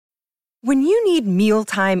When you need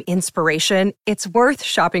mealtime inspiration, it's worth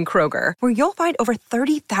shopping Kroger, where you'll find over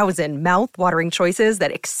 30,000 mouth-watering choices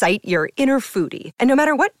that excite your inner foodie. And no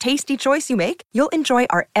matter what tasty choice you make, you'll enjoy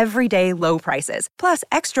our everyday low prices, plus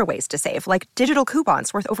extra ways to save, like digital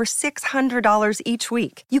coupons worth over $600 each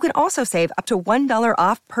week. You can also save up to $1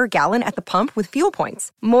 off per gallon at the pump with fuel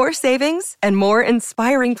points. More savings and more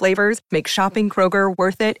inspiring flavors make shopping Kroger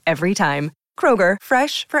worth it every time. Kroger,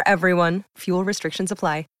 fresh for everyone. Fuel restrictions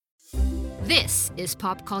apply. This is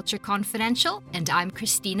Pop Culture Confidential, and I'm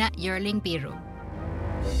Christina Yerling Biro.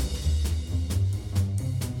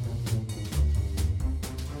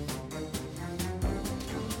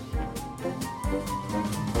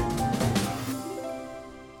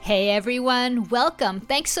 Hey everyone, welcome.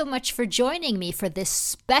 Thanks so much for joining me for this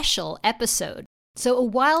special episode. So a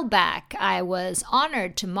while back, I was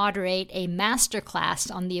honored to moderate a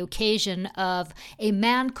masterclass on the occasion of A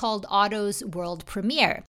Man Called Otto's world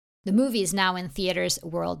premiere. The movie is now in theaters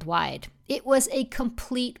worldwide. It was a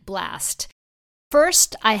complete blast.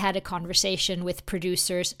 First, I had a conversation with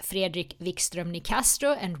producers Fredrik Wikström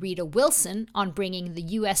Nicastro and Rita Wilson on bringing the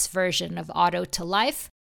US version of Otto to life,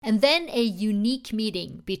 and then a unique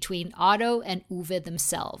meeting between Otto and Ove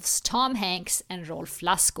themselves, Tom Hanks and Rolf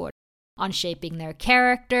Lassgård, on shaping their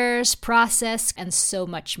characters, process, and so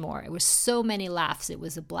much more. It was so many laughs, it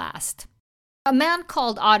was a blast. A Man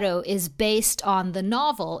Called Otto is based on the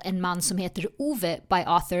novel En man som heter Ove by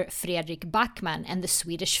author Fredrik Backman and the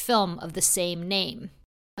Swedish film of the same name.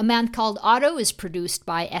 A Man Called Otto is produced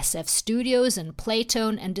by SF Studios and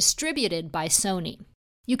Playtone and distributed by Sony.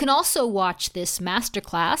 You can also watch this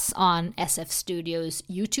masterclass on SF Studios'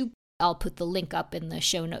 YouTube. I'll put the link up in the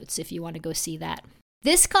show notes if you want to go see that.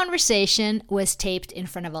 This conversation was taped in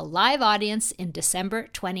front of a live audience in December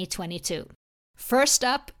 2022. First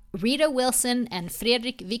up, Rita Wilson and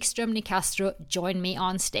Fredrik Wikström Nicastro join me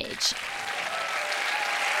on stage.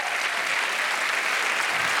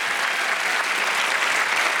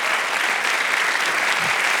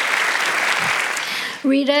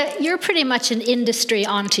 Rita, you're pretty much an industry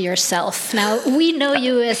unto yourself. Now, we know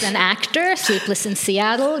you as an actor, Sleepless in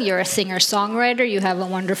Seattle. You're a singer-songwriter. You have a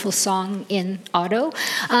wonderful song in Otto.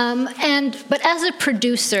 But as a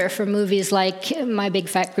producer for movies like My Big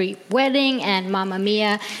Fat Greek Wedding and Mamma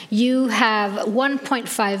Mia, you have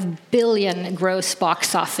 1.5 billion gross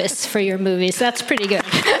box office for your movies. That's pretty good.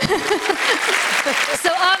 So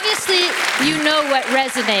obviously, you know what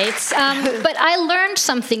resonates. But I learned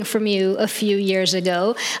something from you a few years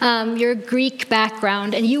ago, your Greek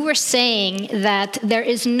background, and you were saying that there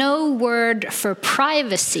is no word for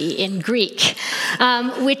privacy in Greek,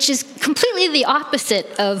 which is completely the opposite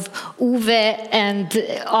of Ove and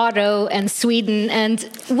Otto and Sweden. And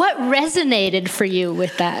what resonated for you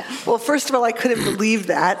with that? Well, first of all, I couldn't believe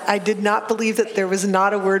that. I did not believe that there was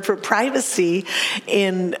not a word for privacy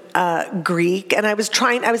in Greek. And I was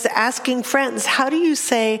asking friends, how do you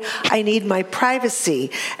say, I need my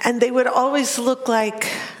privacy? And they would always look like,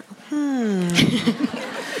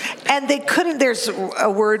 And they couldn't, there's a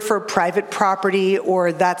word for private property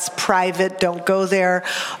or that's private, don't go there.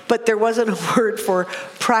 But there wasn't a word for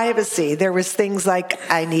privacy. There was things like,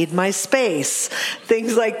 I need my space,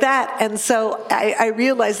 things like that. And so I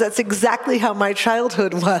realized that's exactly how my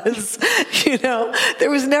childhood was. You know, there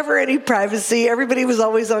was never any privacy. Everybody was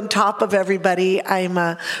always on top of everybody. I'm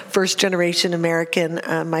a first generation American.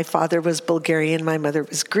 My father was Bulgarian. My mother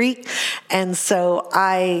was Greek. And so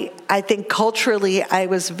I think culturally I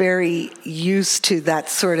was very used to that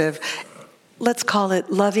sort of, let's call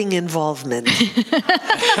it loving involvement.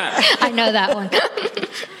 I know that one.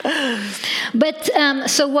 But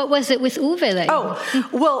so what was it with Ove?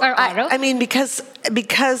 I mean, because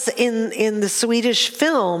in the Swedish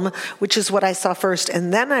film, which is what I saw first,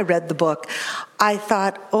 and then I read the book, I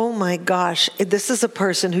thought, oh my gosh, this is a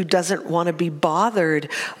person who doesn't want to be bothered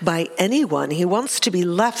by anyone. He wants to be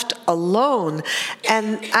left alone.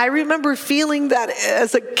 And I remember feeling that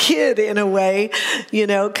as a kid in a way, you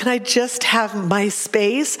know, can I just have my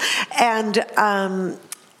space? And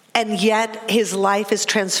yet his life is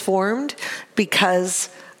transformed because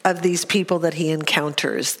of these people that he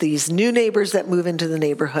encounters, these new neighbors that move into the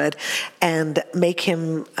neighborhood and make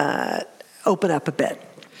him open up a bit.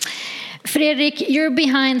 Fredrik, you're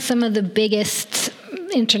behind some of the biggest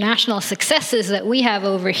international successes that we have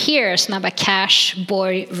over here. Snabba Cash,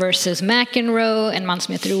 Boy versus McEnroe, and Man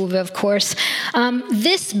som heter Ove, of course.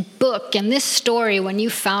 This book and this story, when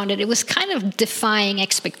you found it, it was kind of defying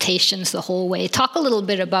expectations the whole way. Talk a little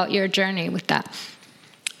bit about your journey with that.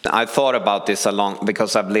 I thought about this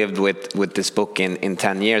because I've lived with this book in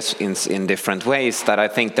 10 years in different ways, that I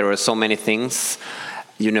think there are so many things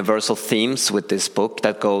universal themes with this book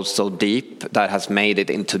that goes so deep, that has made it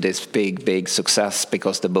into this big success,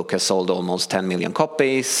 because the book has sold almost 10 million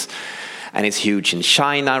copies. And it's huge in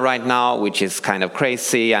China right now, which is kind of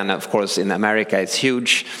crazy. And of course, in America, it's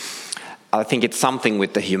huge. I think it's something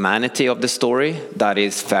with the humanity of the story that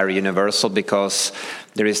is very universal, because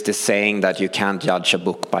there is this saying that you can't judge a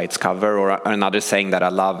book by its cover, or another saying that I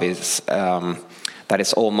love is that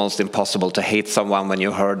it's almost impossible to hate someone when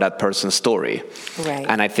you heard that person's story. Right.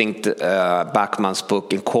 And I think Backman's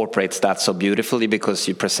book incorporates that so beautifully, because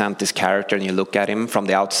you present this character and you look at him from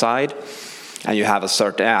the outside, and you have a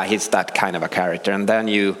certain, he's that kind of a character. And then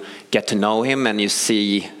you get to know him and you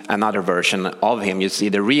see another version of him. You see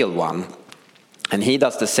the real one. And he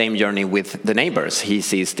does the same journey with the neighbors. He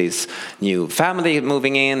sees this new family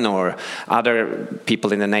moving in, or other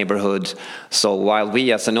people in the neighborhood. So while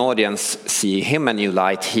we as an audience see him a new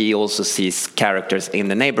light, he also sees characters in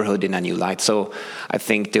the neighborhood in a new light. So I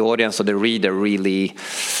think the audience or the reader really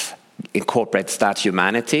incorporates that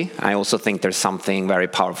humanity. I also think there's something very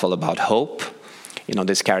powerful about hope. You know,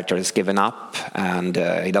 this character has given up, and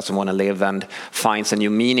he doesn't want to live, and finds a new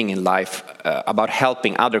meaning in life about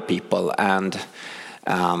helping other people. And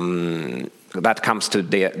that comes to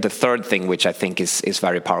the third thing, which I think is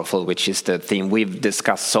very powerful, which is the theme we've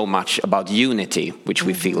discussed so much about unity, which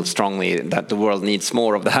we feel strongly that the world needs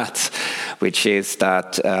more of that, which is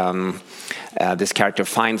that this character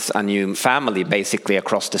finds a new family basically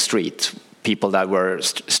across the street, people that were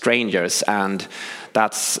strangers. And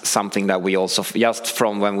that's something that we also, just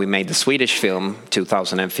from when we made the Swedish film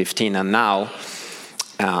 2015 and now,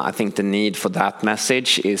 I think the need for that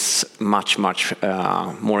message is much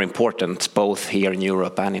more important, both here in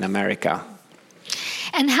Europe and in America.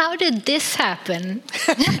 And how did this happen?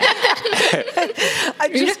 I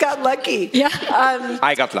just got lucky. Yeah.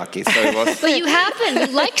 I got lucky, so it was. But you happen. You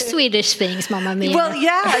like Swedish things, Mamma Mia. Well,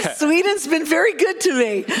 yeah, Sweden's been very good to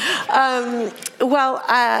me.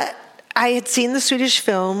 I had seen the Swedish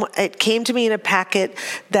film. It came to me in a packet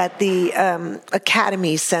that the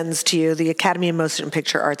Academy sends to you, the Academy of Motion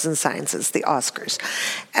Picture Arts and Sciences, the Oscars,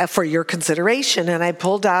 for your consideration. And I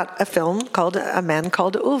pulled out a film called A Man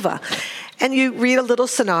Called Ove. And you read a little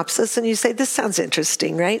synopsis and you say, this sounds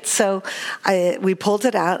interesting, right? So we pulled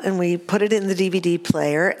it out and we put it in the DVD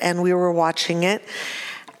player and we were watching it.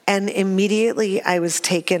 And immediately I was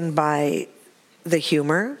taken by the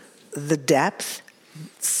humor, the depth,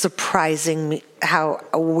 surprising me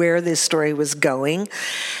where this story was going,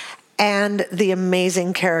 and the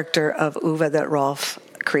amazing character of Ove that Rolf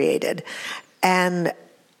created. And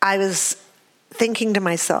I was thinking to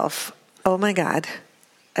myself, oh my God,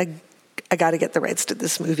 I got to get the rights to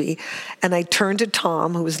this movie. And I turned to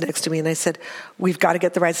Tom, who was next to me, and I said, we've got to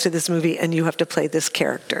get the rights to this movie, and you have to play this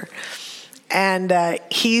character. And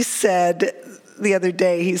he said the other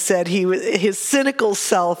day, he said his cynical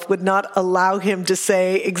self would not allow him to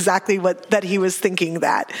say exactly that he was thinking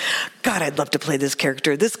that. God, I'd love to play this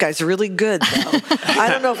character. This guy's really good, though. I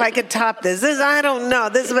don't know if I could top this. I don't know.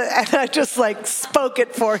 And I just spoke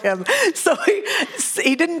it for him. So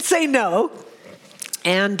he didn't say no.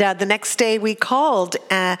 And the next day we called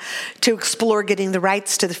to explore getting the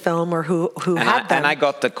rights to the film, or who had them. And I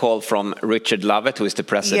got the call from Richard Lovett, who is the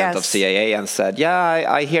president of CAA, and said,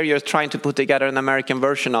 I hear you're trying to put together an American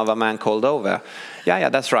version of A Man Called Ove. Yeah,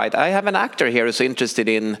 that's right. I have an actor here who's interested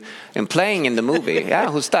in playing in the movie. Yeah,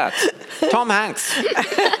 who's that? Tom Hanks.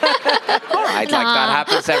 All right, that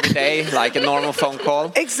happens every day, like a normal phone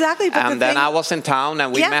call. Exactly. But then I was in town,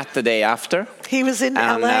 and we met the day after. He was in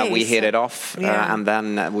LA. And we hit it off, and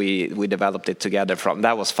then we developed it together.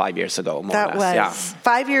 That was 5 years ago, more or less. That was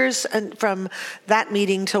 5 years from that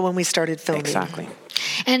meeting till when we started filming. Exactly.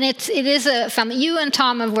 And it is a family. You and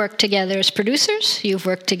Tom have worked together as producers. You've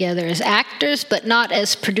worked together as actors, but not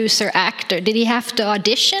as producer-actor. Did he have to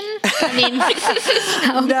audition? I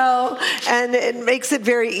mean, no. And it makes it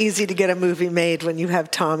very easy to get a movie made when you have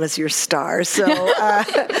Tom as your star. So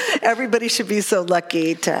everybody should be so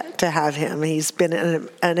lucky to have him. He's been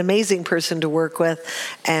an amazing person to work with,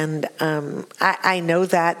 and I know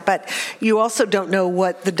that. But you also don't know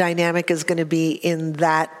what the dynamic is going to be in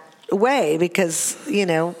that way, because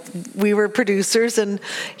we were producers and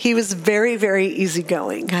he was very, very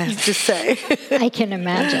easygoing, I have to say. I can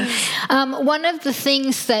imagine. One of the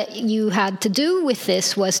things that you had to do with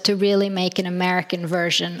this was to really make an American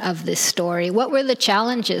version of this story. What were the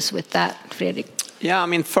challenges with that, Fredrik? Yeah, I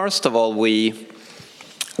mean, first of all, we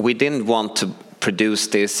didn't want to produce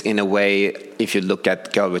this in a way. If you look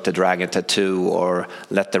at Girl with the Dragon Tattoo or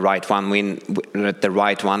Let the Right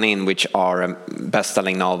One In, which are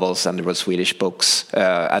best-selling novels and there were Swedish books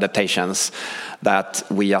adaptations, that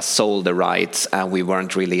we just sold the rights and we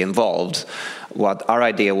weren't really involved. What our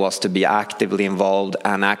idea was to be actively involved,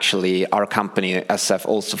 and actually our company SF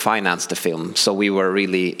also financed the film, so we were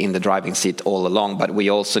really in the driving seat all along. But we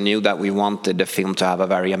also knew that we wanted the film to have a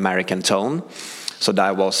very American tone, so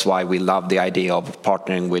that was why we loved the idea of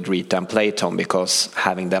partnering with Rita and Playtone, because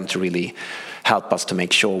having them to really help us to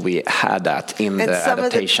make sure we had that in the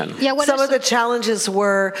adaptation. Some of the challenges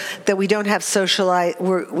were that we don't have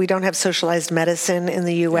socialized medicine in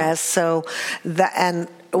the U.S. So and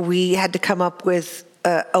we had to come up with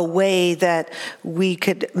a way that we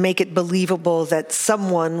could make it believable that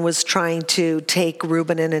someone was trying to take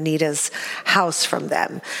Ruben and Anita's house from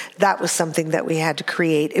them. That was something that we had to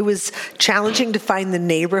create. It was challenging to find the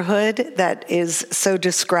neighborhood that is so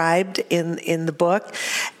described in the book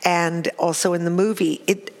and also in the movie.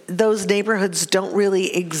 Those neighborhoods don't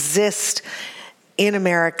really exist in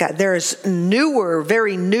America. There's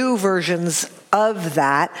very new versions of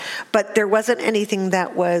that, but there wasn't anything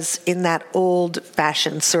that was in that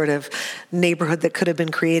old-fashioned sort of neighborhood that could have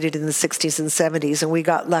been created in the 60s and 70s, and we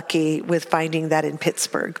got lucky with finding that in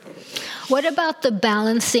Pittsburgh. What about the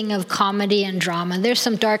balancing of comedy and drama? There's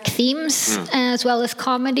some dark themes as well as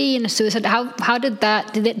comedy in Suicide. How did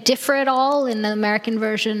it differ at all in the American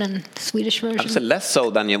version and Swedish version? Absolutely less so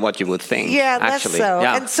than what you would think. Yeah, actually. less so.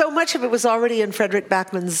 Yeah. And so much of it was already in Fredrik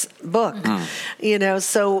Backman's book.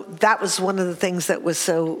 So that was one of the things that was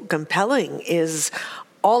so compelling, is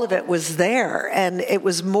all of it was there, and it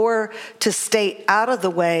was more to stay out of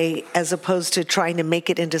the way as opposed to trying to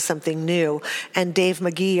make it into something new. And Dave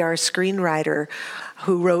McGee, our screenwriter,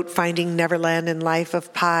 who wrote Finding Neverland and Life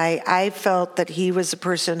of Pi, I felt that he was a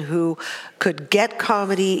person who could get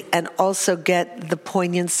comedy and also get the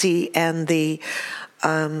poignancy and the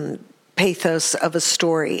pathos of a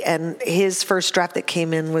story. And his first draft that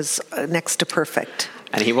came in was next to perfect.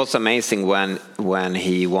 And he was amazing when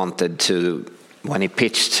he wanted to. When he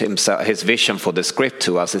pitched his vision for the script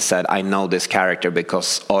to us, he said, "I know this character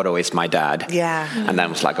because Otto is my dad." Yeah. And then it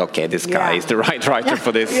was like, okay, this guy is the right writer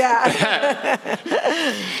for this. Yeah.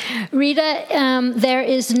 Rita, there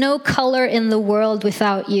is no color in the world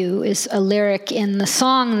without you is a lyric in the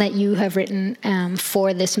song that you have written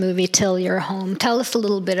for this movie, Till You're Home. Tell us a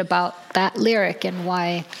little bit about that lyric and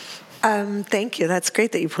why. Thank you. That's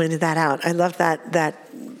great that you pointed that out. I love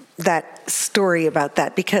that story about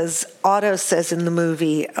that, because Otto says in the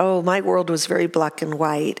movie, "Oh, my world was very black and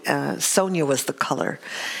white. Sonia was the color."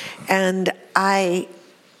 And I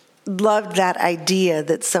loved that idea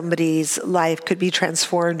that somebody's life could be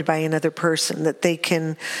transformed by another person, that they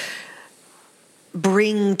can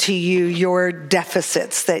bring to you your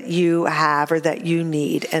deficits that you have or that you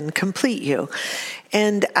need and complete you.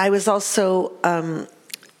 And I was also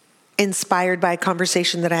inspired by a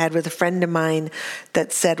conversation that I had with a friend of mine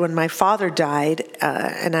that said, when my father died,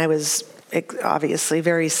 and I was obviously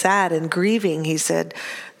very sad and grieving, he said,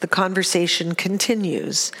 "The conversation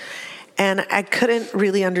continues." And I couldn't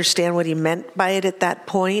really understand what he meant by it at that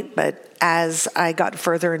point, but as I got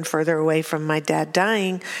further and further away from my dad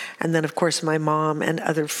dying, and then of course my mom and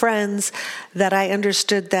other friends, that I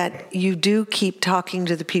understood that you do keep talking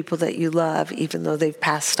to the people that you love, even though they've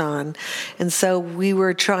passed on. And so we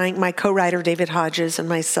were trying, my co-writer David Hodges and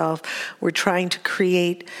myself were trying to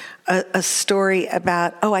create a story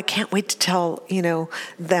about, I can't wait to tell,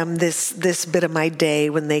 them this bit of my day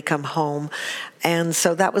when they come home. And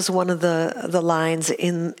so that was one of the lines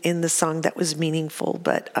in the song that was meaningful,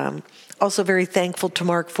 but also very thankful to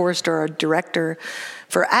Mark Forster, our director,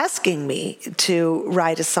 for asking me to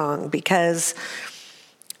write a song, because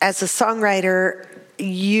as a songwriter,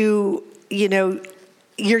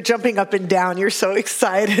 you're jumping up and down. You're so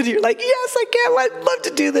excited. You're like, yes, I can. I'd love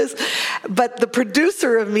to do this. But the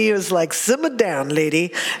producer of me was like, simmer down,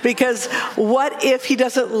 lady, because what if he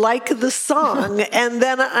doesn't like the song? And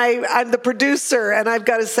then I'm the producer, and I've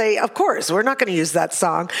got to say, of course, we're not going to use that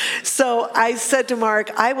song. So I said to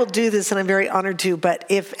Mark, I will do this, and I'm very honored to, but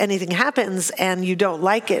if anything happens and you don't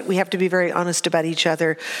like it, we have to be very honest about each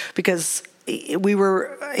other, because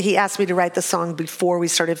he asked me to write the song before we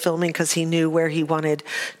started filming, because he knew where he wanted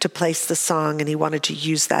to place the song and he wanted to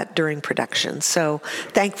use that during production. So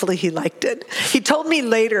thankfully he liked it. He told me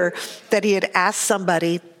later that he had asked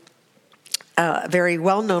somebody, a very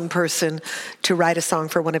well-known person, to write a song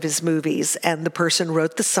for one of his movies, and the person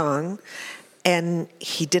wrote the song And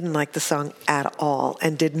he didn't like the song at all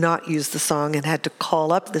and did not use the song and had to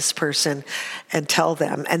call up this person and tell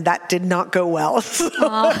them. And that did not go well. So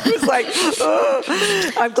I was like,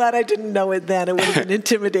 oh, I'm glad I didn't know it then. It would have been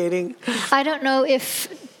intimidating. I don't know if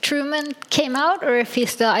Truman came out or if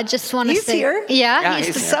he's still, I just want to say. He's here. Yeah,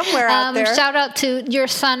 he's somewhere out there. Shout out to your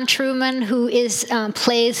son, Truman, who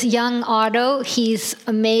plays young Otto. He's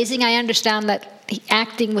amazing. I understand that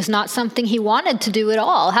acting was not something he wanted to do at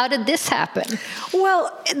all. How did this happen?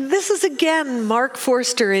 Well, this is again Mark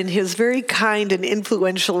Forster in his very kind and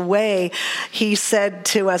influential way. He said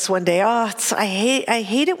to us one day, I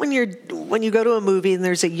hate it when you go to a movie and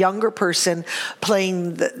there's a younger person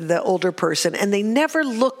playing the older person and they never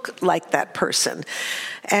look like that person.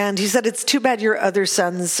 And he said, it's too bad your other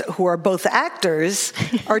sons, who are both actors,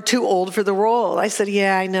 are too old for the role. I said,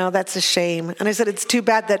 yeah, I know, that's a shame. And I said, it's too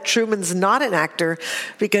bad that Truman's not an actor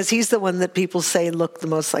because he's the one that people say looked the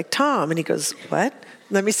most like Tom. And he goes, what?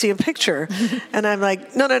 Let me see a picture. And I'm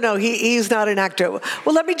like, no, he's not an actor.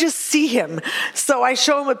 Well, let me just see him. So I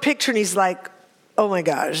show him a picture and he's like, oh my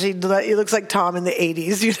gosh, he looks like Tom in the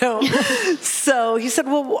 80s, you know? So he said,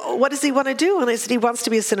 well, what does he want to do? And I said, he wants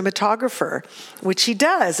to be a cinematographer, which he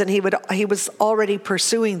does. And he was already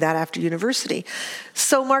pursuing that after university.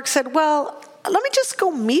 So Mark said, well, let me just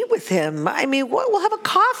go meet with him. I mean, we'll have a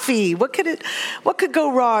coffee. What could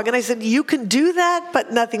go wrong? And I said, you can do that,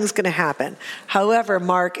 but nothing's going to happen. However,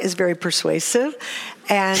 Mark is very persuasive,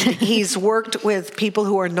 and he's worked with people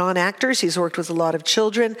who are non-actors. He's worked with a lot of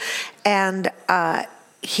children, and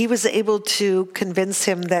he was able to convince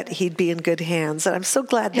him that he'd be in good hands. And I'm so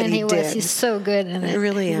glad that he did. He's so good in it. I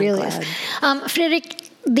really am glad. Fredrik,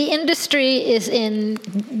 the industry is in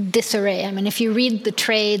disarray. I mean, if you read the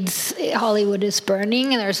trades, Hollywood is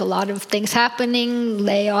burning, and there's a lot of things happening,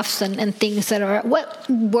 layoffs and things that are... What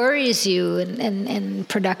worries you in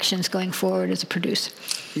productions going forward as a producer?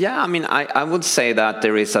 Yeah, I mean, I would say that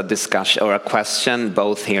there is a discussion or a question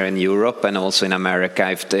both here in Europe and also in America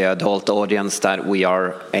if the adult audience that we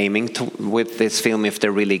are aiming to with this film, if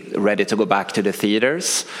they're really ready to go back to the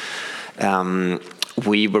theaters.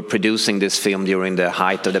 We were producing this film during the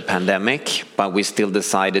height of the pandemic, but we still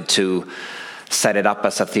decided to set it up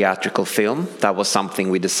as a theatrical film. That was something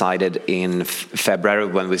we decided in February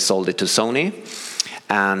when we sold it to Sony.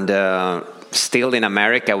 And still in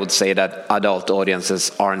America, I would say that adult audiences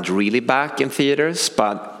aren't really back in theaters,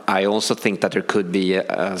 but I also think that there could be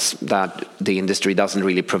that the industry doesn't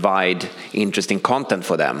really provide interesting content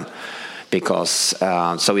for them, because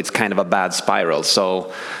so it's kind of a bad spiral.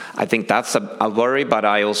 So I think that's a worry, but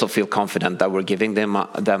I also feel confident that we're giving them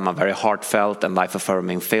a very heartfelt and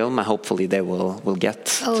life-affirming film, and hopefully they will get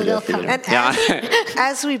to the theater. And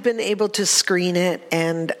as we've been able to screen it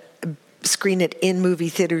in movie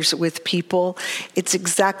theaters with people, it's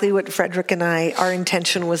exactly what Fredrik and our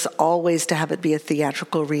intention was always to have it be a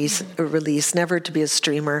theatrical release, never to be a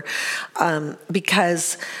streamer,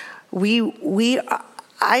 because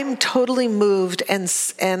I'm totally moved and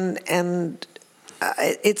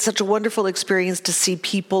it's such a wonderful experience to see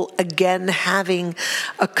people again having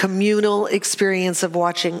a communal experience of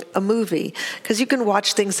watching a movie. Because you can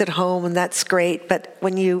watch things at home and that's great, but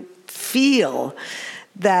when you feel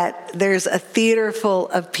that there's a theater full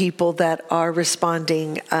of people that are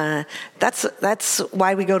responding, that's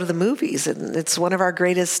why we go to the movies, and it's one of our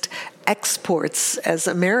greatest exports as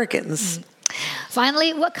Americans.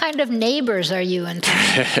 Finally, what kind of neighbors are you in town?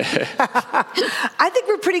 I think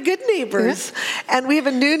we're pretty good neighbors. Yeah. And we have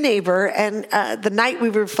a new neighbor. And the night we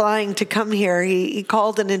were flying to come here, he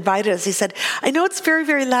called and invited us. He said, I know it's very,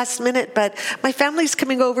 very last minute, but my family's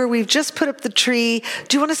coming over. We've just put up the tree.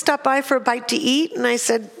 Do you want to stop by for a bite to eat? And I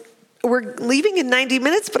said, we're leaving in 90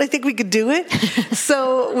 minutes, but I think we could do it.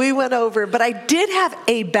 So we went over. But I did have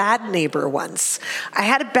a bad neighbor once. I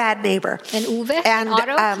had a bad neighbor. And Uwe? And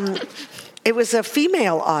Otto? It was a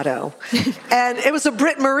female Otto, and it was a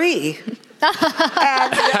Brit Marie.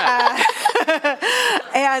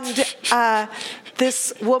 and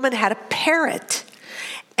this woman had a parrot,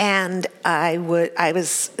 and I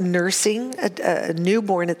was nursing a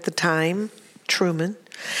newborn at the time, Truman,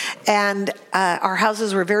 and our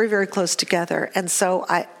houses were very, very close together. And so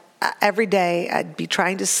every day I'd be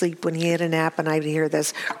trying to sleep when he had a nap, and I'd hear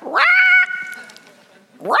this, rah!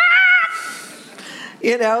 Rah!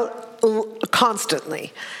 You know,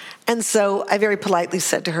 constantly. And so I very politely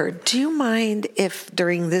said to her, do you mind if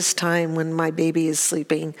during this time when my baby is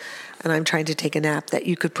sleeping and I'm trying to take a nap that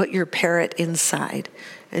you could put your parrot inside?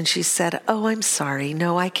 And she said, oh, I'm sorry.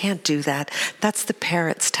 No, I can't do that. That's the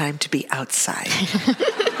parrot's time to be outside.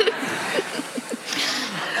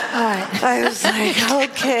 I was like,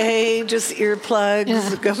 okay, just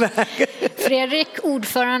earplugs, go back. Fredrik,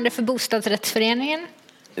 ordförande för bostadsrättsföreningen.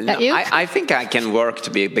 No, I think I can work to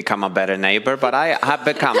become a better neighbor, but I have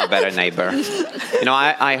become a better neighbor. You know,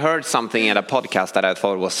 I heard something in a podcast that I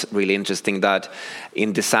thought was really interesting, that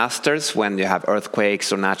in disasters, when you have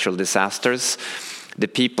earthquakes or natural disasters, the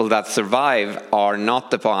people that survive are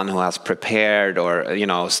not the one who has prepared or, you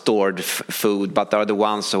know, stored food, but are the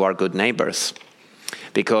ones who are good neighbors.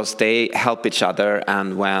 Because they help each other,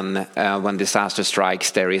 and when disaster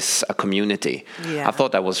strikes, there is a community. Yeah. I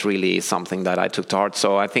thought that was really something that I took to heart,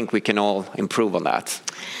 so I think we can all improve on that.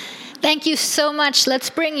 Thank you so much. Let's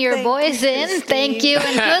bring your boys in. Thank you,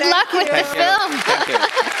 and good luck with the film. Thank you.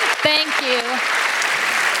 Thank you.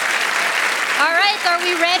 All right, are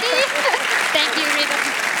we ready? Thank you, Rita.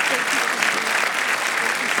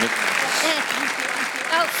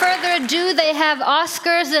 Without further ado, they have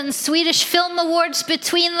Oscars and Swedish Film Awards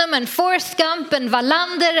between them, and Forrest Gump and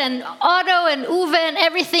Wallander and Otto and Ove and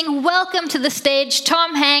everything. Welcome to the stage,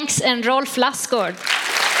 Tom Hanks and Rolf Lassgård.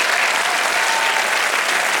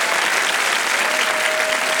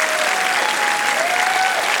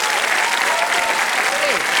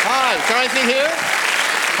 Hi, can I see here?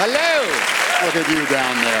 Hello. Look at you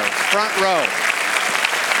down there, front row.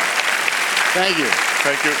 Thank you.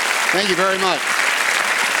 Thank you. Thank you very much.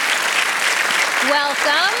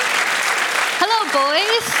 Welcome. Hello,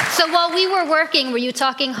 boys. So while we were working, were you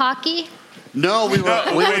talking hockey? No, we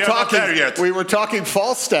were talking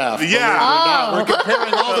Falstaff. Yeah. We're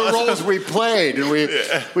comparing all the roles we played, and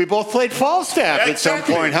we both played Falstaff at some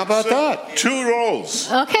point. How about that? 2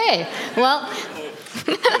 roles. Okay. Well,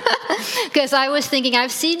 because I was thinking,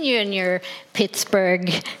 I've seen you in your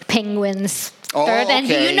Pittsburgh Penguins. And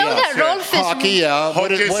do you know that Rolf is... Hockey, yeah. What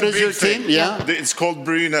is your team? Yeah. It's called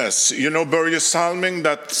Brynäs. You know Börje Salming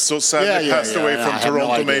that so sadly passed away from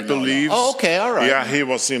Toronto Maple Leafs? Oh, okay, all right. Yeah, he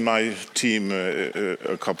was in my team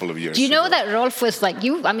a couple of years ago. Do you know that Rolf was like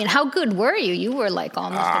you? I mean, how good were you? You were like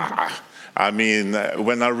almost... I mean,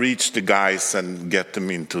 when I reached the guys and get them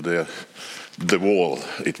into the wall,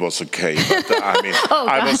 it was okay. But I mean,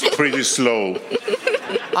 I was pretty slow.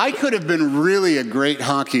 I could have been really a great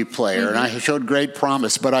hockey player, and I showed great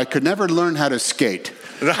promise, but I could never learn how to skate.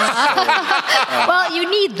 Well, you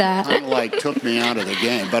need that. It took me out of the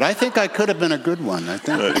game, but I think I could have been a good one. I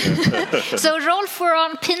think. So, Rolf, we're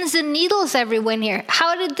on pins and needles, everyone here.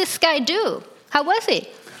 How did this guy do? How was he?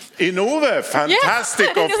 In Ove,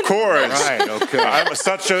 fantastic, of course. Right, okay. I'm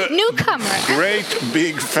such a newcomer, great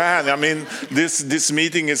big fan. I mean, this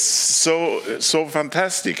meeting is so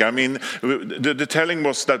fantastic. I mean, the telling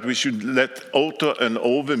was that we should let Otto and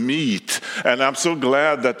Ove meet, and I'm so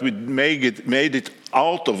glad that we made it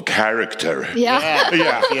out of character. Yeah.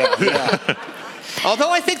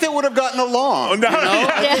 Although I think they would have gotten along. You know?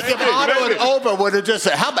 I think if Otto and Ove would have just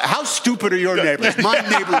said, how stupid are your neighbors? My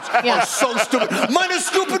neighbors are so stupid. Mine is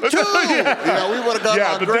stupid too. You know, we would have gotten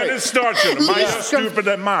along but great. then it starts. Mine are stupider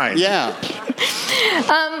than mine. Yeah.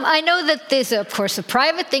 I know that this is, of course, a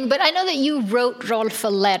private thing, but I know that you wrote Rolf a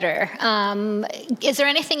letter. Is there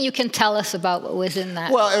anything you can tell us about what was in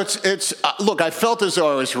that? Well, it's look, I felt as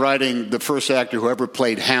though I was writing the first actor who ever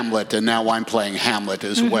played Hamlet, and now I'm playing Hamlet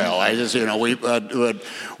as well. I just, you know,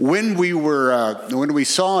 when we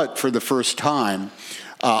saw it for the first time,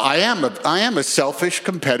 I am a selfish,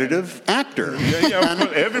 competitive actor. Yeah,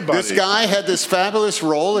 everybody. This guy had this fabulous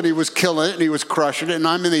role, and he was killing it, and he was crushing it, and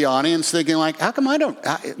I'm in the audience thinking, like, how come I don't?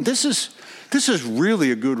 This is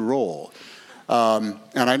really a good role.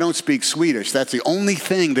 And I don't speak Swedish. That's the only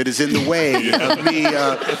thing that is in the way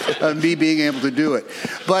of me being able to do it.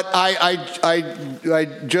 But I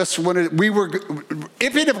just wanted,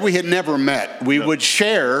 even if we had never met, we would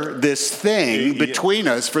share this thing between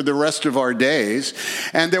us for the rest of our days,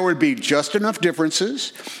 and there would be just enough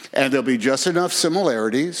differences, and there'll be just enough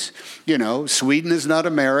similarities. You know, Sweden is not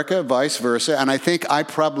America, vice versa. And I think I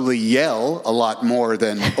probably yell a lot more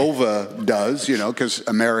than Ove does, you know, because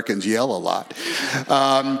Americans yell a lot.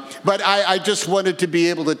 But I just wanted to be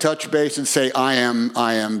able to touch base and say, I am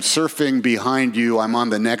surfing behind you. I'm on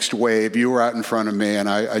the next wave. You were out in front of me, and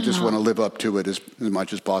I just want to live up to it as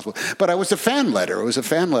much as possible. But I was a fan letter. It was a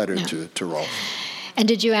fan letter to Rolf. And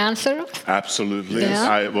did you answer? Absolutely. Yeah.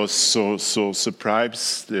 I was so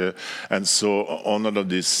surprised and so honored of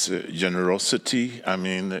this generosity. I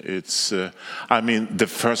mean, the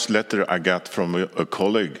first letter I got from a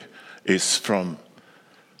colleague is from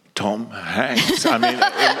Tom Hanks. I mean,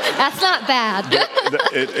 that's not bad.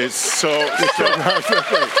 it's so.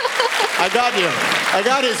 I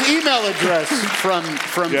got his email address from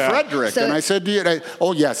Frederick, and I said,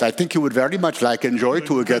 "Oh yes, I think you would very much enjoy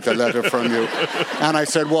to get a letter from you." And I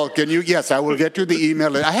said, "Well, can you?" Yes, I will get you the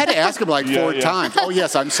email. I had to ask him 4 times. Oh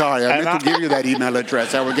yes, I'm sorry, I meant to give you that email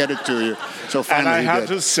address. I will get it to you. So finally, and I have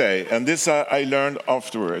to say, and this I learned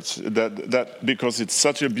afterwards that because it's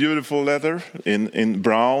such a beautiful letter in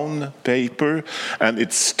brown paper, and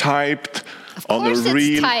it's typed on a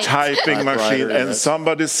real typing machine, and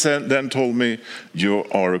somebody then told me, you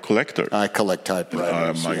are a collector. I collect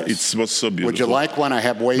typewriters. It was so beautiful. Would you like one? I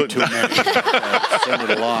have way too many. Send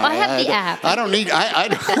it along. I have the app. I don't need. I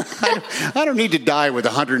don't need to die with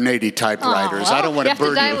 180 typewriters. I don't want to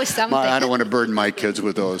burden. I don't want to burden my kids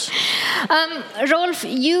with those. Rolf,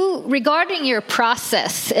 regarding your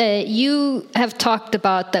process, you have talked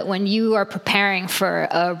about that when you are preparing for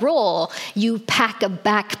a role, you pack a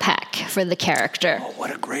backpack for the character. Oh,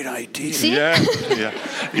 what a great idea! See? Yeah.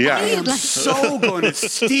 I am so going to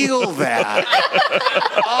steal that.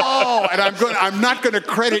 Oh, and I'm not going to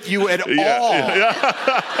credit you at all.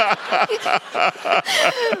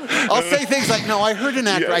 I'll say things like, "No, I heard an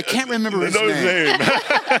actor. I can't remember his name."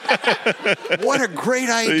 What a great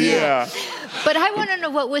idea! Yeah. But I want to know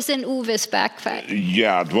what was in Ove's backpack.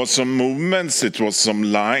 Yeah, it was some movements, it was some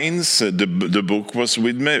lines, the book was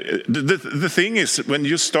with me. The thing is, when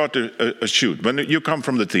you start a shoot, when you come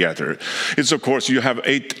from the theater, it's of course you have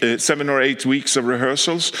 7 or 8 weeks of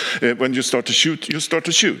rehearsals. When you start to shoot, you start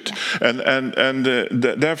to shoot. And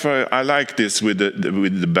therefore I like this with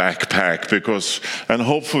the backpack, because, and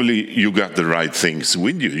hopefully you got the right things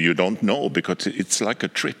with you. You don't know, because it's like a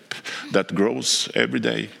trip that grows every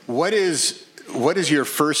day. What is your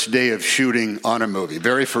first day of shooting on a movie?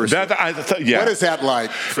 Very first day. What is that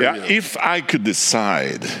like for you? If I could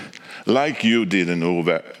decide, like you did in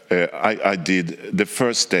Ove, I did, the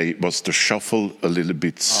first day was to shuffle a little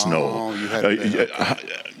bit snow. Oh, you had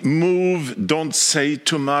move, don't say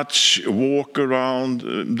too much, walk around.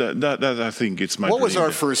 That I think it's my What was dream.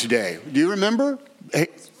 our first day? Do you remember? Hey.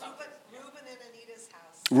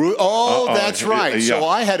 That's right. Yeah. So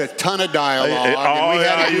I had a ton of dialogue. And we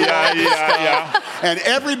had to do all this stuff. And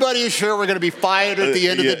everybody is sure we're going to be fired at the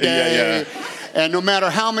end of the day. And no matter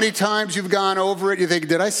how many times you've gone over it, you think,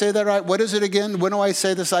 did I say that right? What is it again? When do I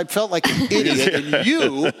say this? I felt like an idiot. And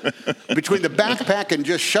you, between the backpack and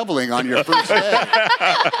just shoveling on your first day,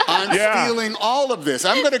 I'm stealing all of this.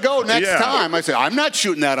 I'm going to go next time. I say, I'm not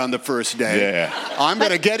shooting that on the first day. Yeah. I'm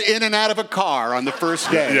going to get in and out of a car on the first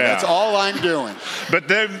day. Yeah. That's all I'm doing. But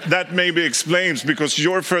then that maybe explains, because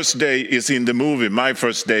your first day is in the movie. My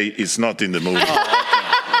first day is not in the movie.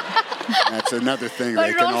 That's another thing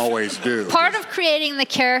they can always do. Part of creating the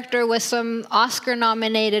character was some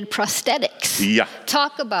Oscar-nominated prosthetics. Yeah.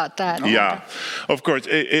 Talk about that. Yeah, of course.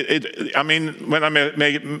 I mean, when I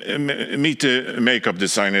meet the makeup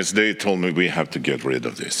designers, they told me we have to get rid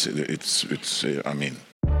of this. I mean.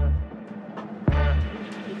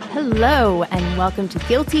 Hello, and welcome to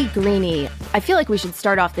Guilty Greenie. I feel like we should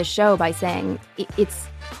start off this show by saying it's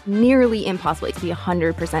nearly impossible to be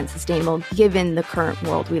 100% sustainable given the current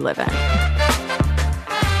world we live in.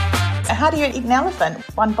 How do you eat an elephant?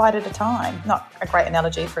 One bite at a time. Not a great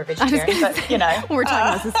analogy for a vegetarian, but you know. We're talking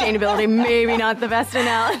about sustainability, maybe not the best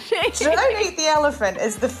analogy. Don't eat the elephant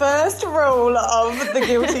is the first rule of the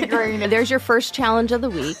Guilty Greenie. There's your first challenge of the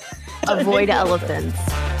week. Avoid elephants.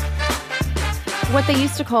 What they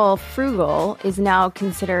used to call frugal is now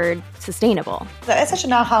considered sustainable. It's such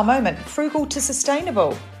an aha moment. Frugal to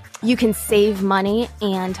sustainable. You can save money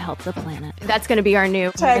and help the planet. That's going to be our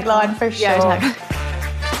new tagline for sure.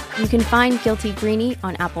 You can find Guilty Greenie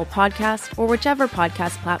on Apple Podcasts or whichever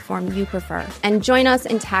podcast platform you prefer. And join us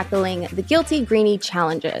in tackling the Guilty Greenie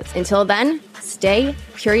challenges. Until then, stay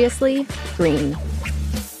curiously green.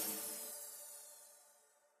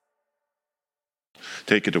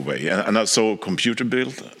 Take it away. And I saw a computer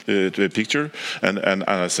build a picture, and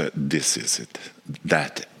I said, this is it.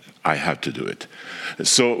 That I have to do it.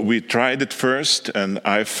 So we tried it first, and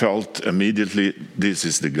I felt immediately, this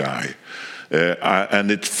is the guy.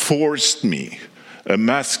 And it forced me. A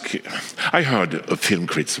mask. I heard a film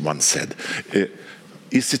critic once said,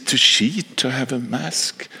 is it to cheat to have a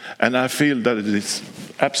mask? And I feel that it is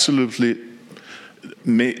absolutely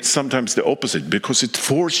sometimes the opposite, because it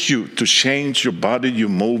forces you to change your body, your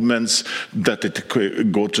movements, that it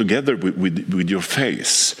go together with your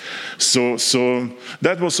face. So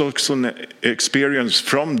that was also an experience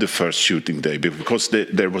from the first shooting day, because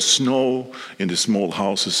there was snow in the small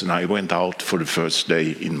houses, and I went out for the first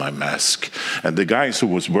day in my mask. And the guys who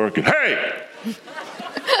was working, hey,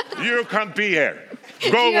 you can't be here.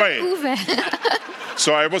 Go away.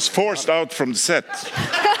 So I was forced out from the set.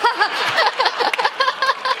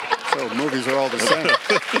 So movies are all the same.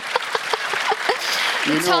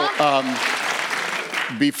 You know,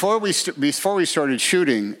 before we started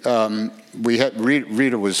shooting, we had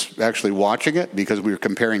Rita was actually watching it because we were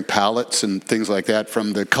comparing palettes and things like that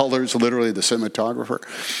from the colors, literally the cinematographer.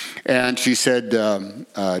 And she said, "Do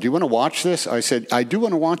you want to watch this?" I said, "I do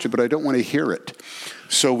want to watch it, but I don't want to hear it."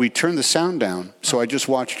 So we turned the sound down. So I just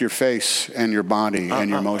watched your face and your body and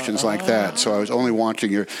your motions like that. So I was only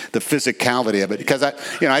watching the physicality of it because I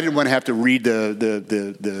didn't want to have to read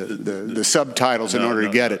the subtitles in order to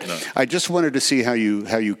get it. I just wanted to see how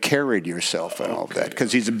you carried yourself and all that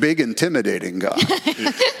because he's a big, intimidating guy.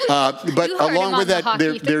 But along with that,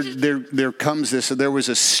 there comes this. There was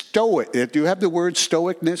a stoic. Do you have the word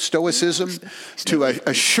stoicism? To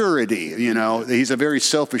a surety. You know, he's a very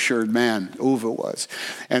self-assured man. Uwe was.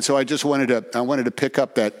 And so I just wanted to pick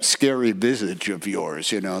up that scary visage of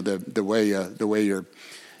yours, you know, the way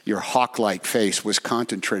your hawk-like face was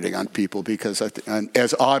concentrating on people because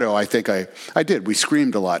as Otto, I think I did. We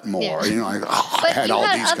screamed a lot more. Yeah. You know, I had all these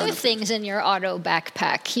kind of things. But you had other things in your Otto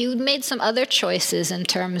backpack. You made some other choices in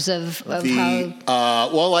terms of how...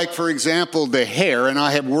 well, like, for example, the hair, and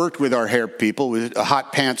I have worked with our hair people, with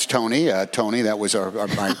Hot Pants Tony. Tony, that was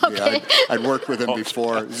my... I'd worked with him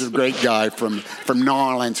before. This is a great guy from New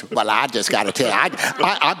Orleans. Well, I just got to tell you,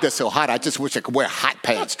 I'm just so hot, I just wish I could wear hot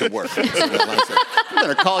pants to work. I'm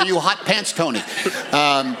going to call you Hot Pants Tony.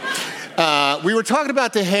 We were talking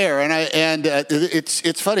about the hair, and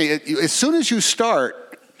it's funny. As soon as you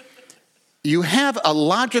start, you have a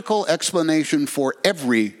logical explanation for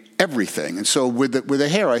everything. And so with the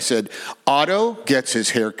hair, I said, Otto gets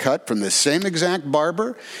his hair cut from the same exact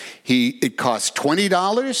barber. It costs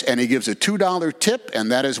 $20, and he gives a $2 tip,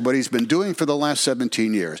 and that is what he's been doing for the last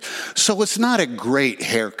 17 years. So it's not a great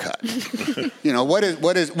haircut. You know,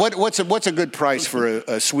 what's a good price for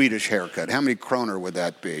a Swedish haircut? How many kroner would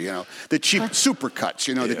that be? You know, the cheap supercuts.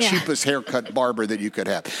 You know, the cheapest haircut barber that you could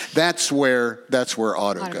have. That's where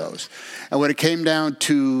Otto goes. And when it came down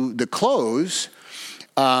to the clothes.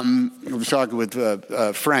 I was talking with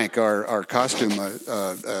Frank, our costume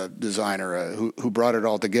designer, who brought it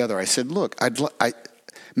all together. I said, "Look, I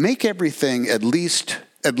make everything at least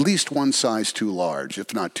one size too large,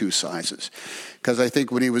 if not two sizes, because I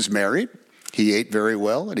think when he was married, he ate very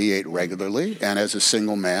well and he ate regularly. And as a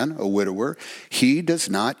single man, a widower, he does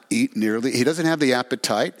not eat nearly. He doesn't have the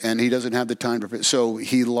appetite and he doesn't have the time to. So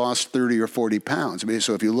he lost 30 or 40 pounds. I mean,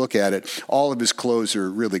 so if you look at it, all of his clothes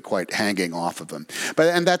are really quite hanging off of him.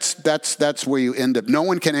 And that's where you end up. No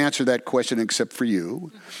one can answer that question except for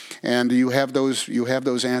you, and you have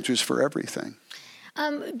those answers for everything.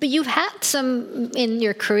 But you've had in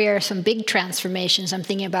your career some big transformations. I'm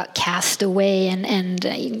thinking about Castaway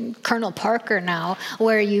and Colonel Parker now,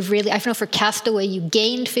 where you've really, I know for Castaway you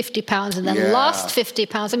gained 50 pounds and then lost 50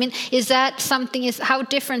 pounds. I mean, is that something, how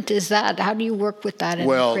different is that? How do you work with that in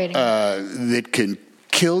creating? It can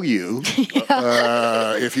kill you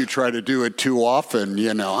if you try to do it too often.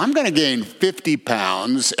 You know, I'm going to gain 50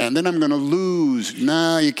 pounds and then I'm going to lose.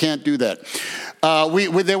 No, you can't do that.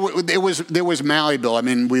 There was malleable. I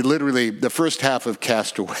mean, we literally, the first half of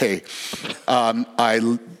Castaway, I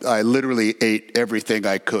literally ate everything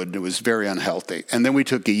I could. It was very unhealthy. And then we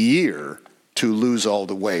took a year to lose all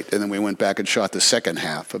the weight, and then we went back and shot the second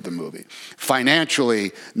half of the movie.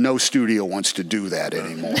 Financially, no studio wants to do that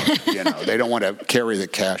anymore. You know, they don't want to carry the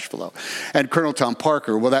cash flow. And Colonel Tom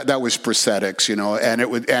Parker, well, that was prosthetics, you know, and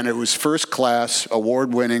it was first class,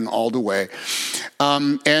 award-winning all the way.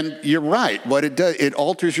 And you're right. What it does, it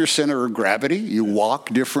alters your center of gravity. You walk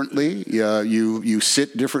differently. You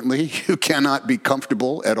sit differently. You cannot be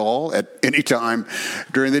comfortable at all at any time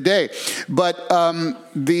during the day. But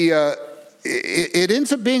it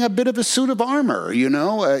ends up being a bit of a suit of armor, you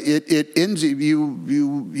know. It ends.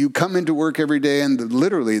 You come into work every day, and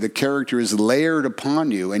literally the character is layered upon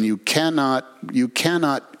you, and you cannot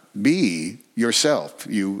be yourself.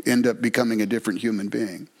 You end up becoming a different human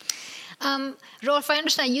being. Rolf, I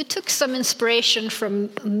understand you took some inspiration from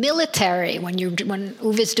military when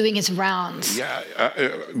Uwe's doing his rounds. Yeah,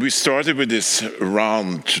 we started with this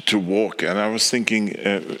round to walk, and I was thinking,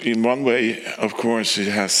 in one way, of course, he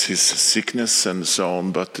has his sickness and so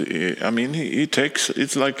on, but I mean, he takes,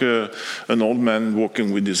 it's like an old man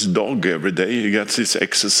walking with his dog every day. He gets his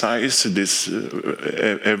exercise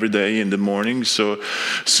every day in the morning. So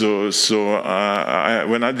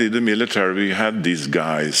when I did the military, we had these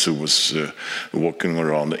guys who was was walking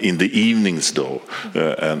around in the evenings, though,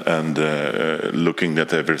 and looking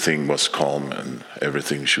that everything was calm and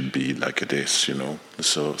everything should be like it is, you know.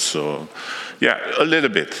 So yeah, a little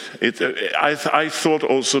bit. I thought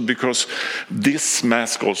also because this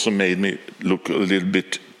mask also made me look a little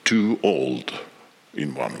bit too old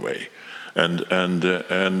in one way. And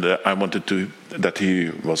I wanted that he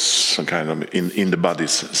was some kind of in the body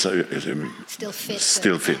still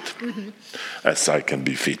fit, mm-hmm. As I can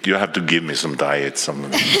be fit. You have to give me some diet, some.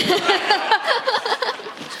 It's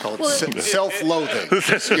called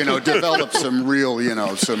self-loathing. You know, develop some real, you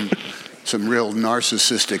know, some real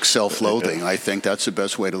narcissistic self-loathing. I think that's the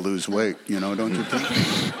best way to lose weight. You know, don't you think?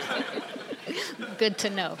 Good to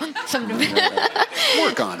know.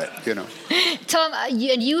 Work on it, you know. Tom,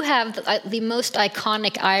 you have the most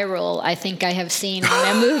iconic eye roll I think I have seen in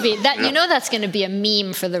a movie. You know that's going to be a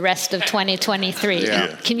meme for the rest of 2023.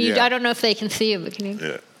 Yeah. Can you? Yeah. I don't know if they can see you, but can you?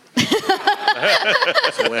 Yeah.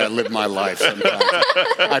 That's the way I live my life sometimes.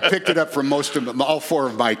 I picked it up from all 4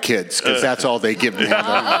 of my kids because that's all they give me.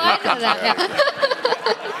 I know that. Yeah.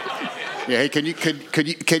 Yeah, hey, can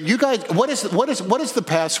you guys? What is the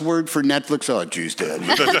password for Netflix? Oh, geez, Dad.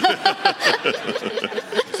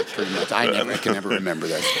 Pretty much. I can never remember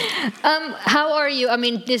that. How are you? I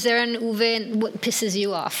mean, is there an Uwe? What pisses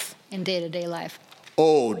you off in day-to-day life?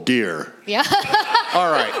 Oh dear. Yeah. All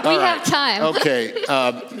right. We have time. Okay.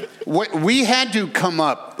 We had to come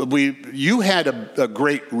up. You had a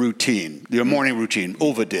great routine, your morning routine.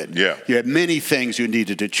 Uwe did. Yeah. You had many things you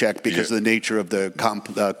needed to check because of the nature of the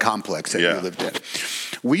complex that you lived in.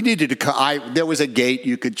 We needed to. There was a gate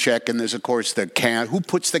you could check, and there's of course the can. Who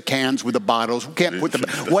puts the cans with the bottles? Who can't put them?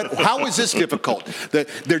 How is this difficult?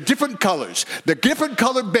 They're different colors. They're different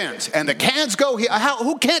colored bins, and the cans go here.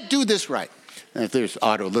 Who can't do this right? And there's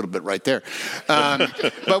Otto a little bit right there. But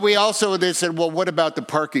they said, well, what about the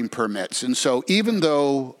parking permits? And so even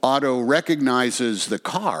though Otto recognizes the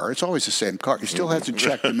car, it's always the same car. He still has to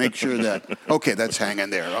check to make sure that, okay, that's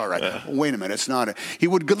hanging there. All right. Wait a minute. It's not. He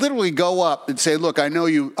would literally go up and say, look, I know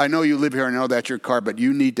you live here. I know that's your car, but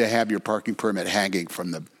you need to have your parking permit hanging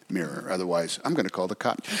from the mirror. Otherwise, I'm going to call the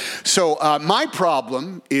cops. So my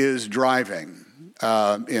problem is driving.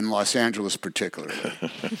 In Los Angeles particularly.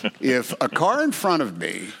 If a car in front of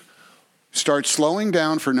me starts slowing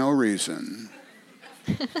down for no reason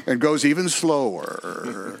and goes even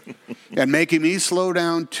slower and making me slow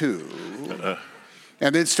down too,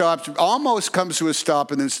 and then stops, almost comes to a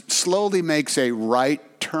stop and then slowly makes a right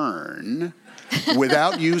turn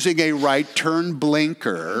without using a right turn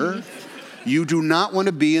blinker, you do not want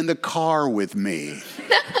to be in the car with me.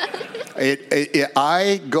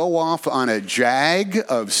 I go off on a jag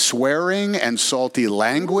of swearing and salty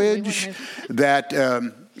language that,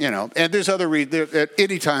 and there's other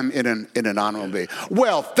any time in an automobile.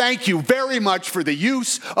 Well, thank you very much for the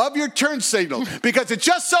use of your turn signal because it's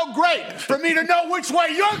just so great for me to know which way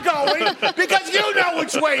you're going because you know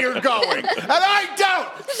which way you're going and I don't.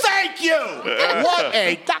 Thank you. What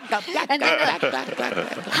a...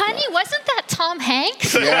 Honey, wasn't that Tom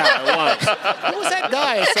Hanks? Yeah, it was. Who was that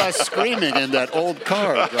guy I saw screaming in that old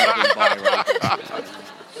car driving by right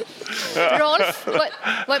there? Rolf,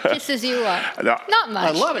 what pisses you off? No. Not much.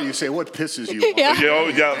 I love it. You say, what pisses you off?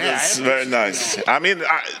 Yeah, that's very nice. I mean,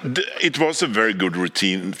 it was a very good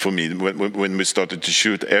routine for me when we started to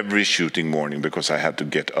shoot every shooting morning because I had to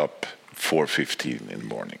get up 4:15 in the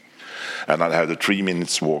morning. And I had a 3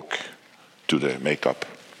 minutes walk to the makeup.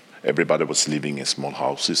 Everybody was living in small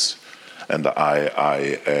houses. And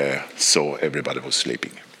I saw everybody was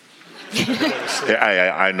sleeping.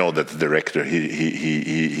 I know that the director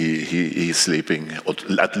he's sleeping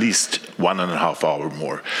at least 1.5 hours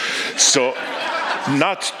more. So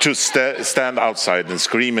not to stand outside and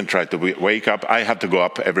scream and try to wake up. I had to go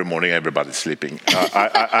up every morning. Everybody's sleeping.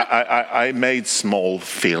 I made small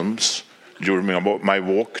films during my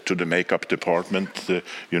walk to the makeup department.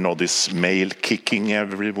 This male kicking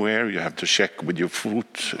everywhere. You have to check with your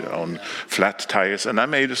foot on flat tires. And I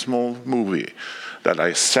made a small movie that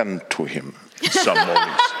I sent to him some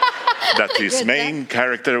mornings. That his main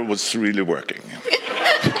character was really working.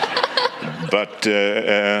 But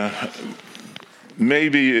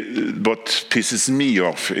maybe what pisses me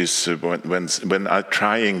off is when I'm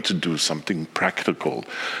trying to do something practical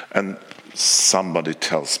and somebody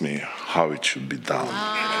tells me how it should be done.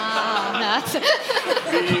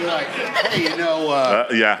 You're like, hey,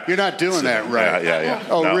 you're not doing that right. Yeah.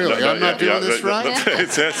 Oh, no, really? I'm not doing this right?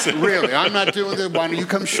 Really? I'm not doing this. Why don't you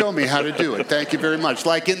come show me how to do it? Thank you very much.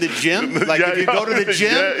 Like in the gym? Like if you go to the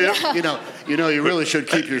gym, you really should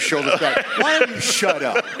keep your shoulders back. Why don't you shut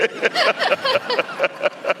up?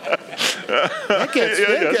 That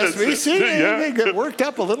gets me. See, they get worked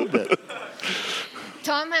up a little bit.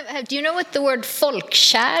 Tom, do you know what the word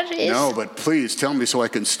folkkär is? No, but please tell me so I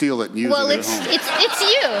can steal it and use it at home. It's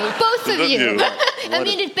you, both of you. I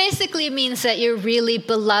mean, it basically means that you're really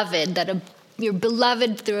beloved, that you're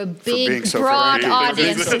beloved through a big, broad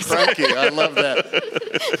audience. Thank you. I love that.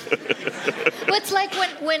 Well, it's like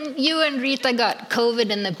when you and Rita got COVID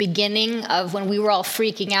in the beginning of when we were all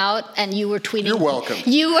freaking out and you were tweeting. You're welcome.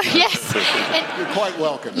 Yes. You're quite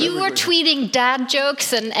welcome. You were tweeting dad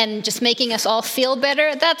jokes and just making us all feel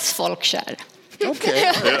better. That's folkkär. Okay.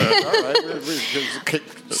 All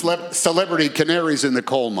right. Celebrity canaries in the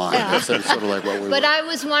coal mine. Yeah. That's sort of like what we But I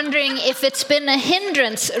was wondering if it's been a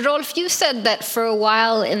hindrance. Rolf, you said that for a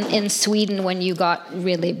while in Sweden when you got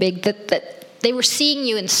really big, that they were seeing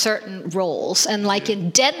you in certain roles. And like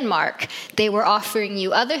in Denmark, they were offering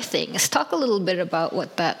you other things. Talk a little bit about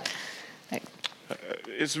what that...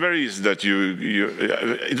 It's very easy that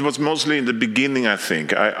it was mostly in the beginning, I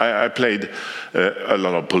think. I played a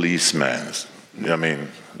lot of policemen. I mean,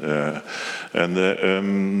 and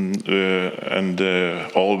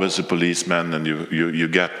always a policeman, and you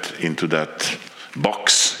get into that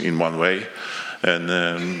box in one way. And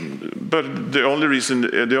but the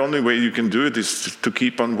only way you can do it is to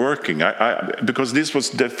keep on working. Because this was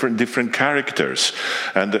different characters,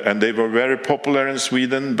 and they were very popular in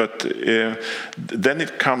Sweden. But then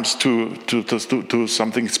it comes to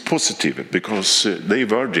something positive because they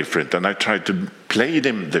were different, and I tried to play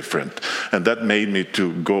them different, and that made me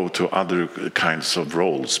to go to other kinds of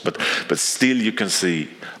roles. But still, you can see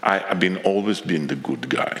I've always been the good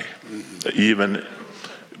guy, even.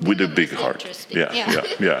 With a big heart.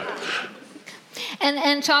 Yeah.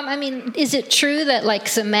 And Tom, I mean, is it true that like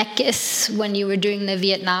Zemeckis, when you were doing the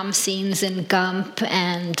Vietnam scenes in Gump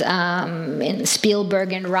and in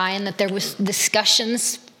Spielberg and Ryan, that there was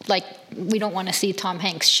discussions like we don't want to see Tom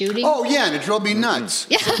Hanks shooting? Oh, yeah, and it drove me nuts.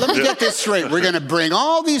 So let me get this straight. We're going to bring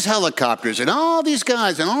all these helicopters and all these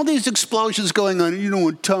guys and all these explosions going on. And you don't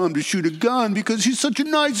want Tom to shoot a gun because he's such a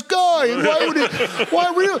nice guy. And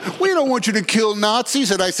we don't want you to kill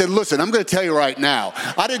Nazis. And I said, listen, I'm going to tell you right now,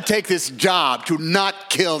 I didn't take this job to not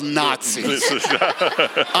kill Nazis.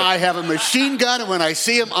 I have a machine gun, and when I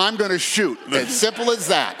see him, I'm going to shoot. As simple as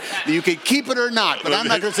that. You can keep it or not, but I'm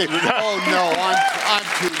not going to say, oh, no, I'm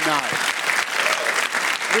too nice.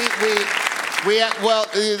 Well,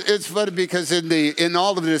 it's funny because in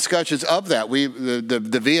all of the discussions of that,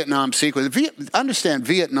 the Vietnam sequence. Understand,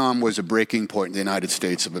 Vietnam was a breaking point in the United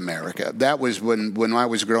States of America. That was when I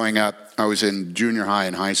was growing up. I was in junior high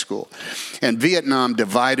and high school, and Vietnam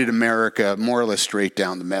divided America more or less straight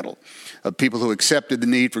down the middle. Of people who accepted the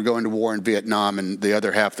need for going to war in Vietnam, and the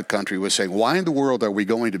other half of the country was saying, why in the world are we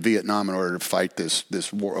going to Vietnam in order to fight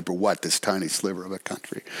this war over what, this tiny sliver of a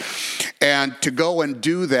country? And to go and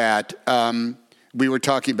do that, we were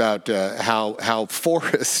talking about how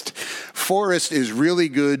Forrest is really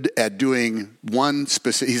good at doing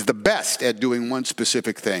he's the best at doing one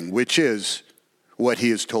specific thing, which is what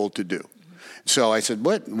he is told to do. So I said,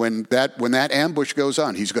 when that ambush goes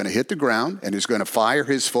on, he's going to hit the ground and he's going to fire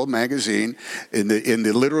his full magazine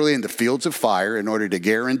literally in the fields of fire in order to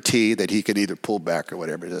guarantee that he can either pull back or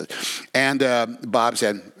whatever it is. And Bob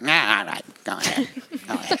said, all right, go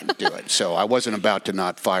ahead and do it. So I wasn't about to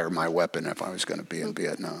not fire my weapon if I was going to be in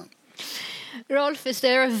Vietnam. Rolf, is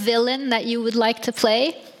there a villain that you would like to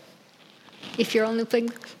play? If you're only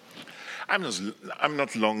playing... I'm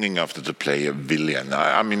not longing after to play a villain.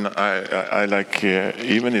 I like,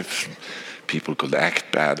 even if people could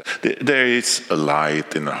act bad, there is a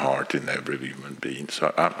light in the heart in every human being.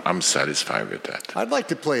 So I'm satisfied with that. I'd like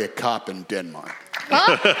to play a cop in Denmark.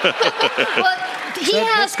 Well, he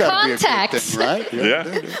has contacts. Thing, right? Yeah.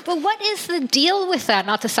 But what is the deal with that?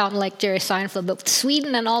 Not to sound like Jerry Seinfeld, but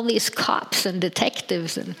Sweden and all these cops and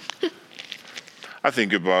detectives and... I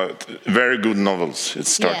think about very good novels. It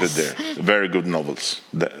started there. Very good novels.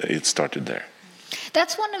 It started there.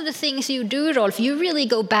 That's one of the things you do, Rolf. You really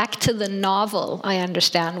go back to the novel, I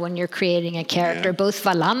understand, when you're creating a character. Yeah. Both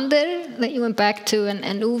Wallander, that you went back to,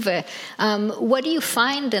 and Uwe. What do you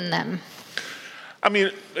find in them? I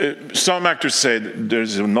mean, some actors say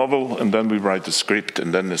there's a novel, and then we write the script,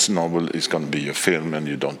 and then this novel is going to be a film, and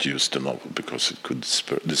you don't use the novel because it could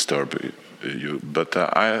disturb you. But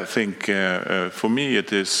I think for me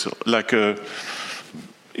it is like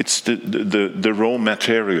it's the raw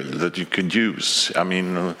material that you can use. I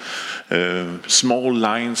mean, small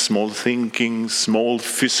lines, small thinking, small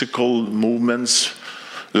physical movements,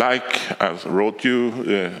 Like I wrote you,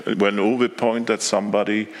 when Ove pointed at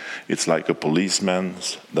somebody, it's like a policeman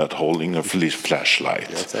that holding a flashlight.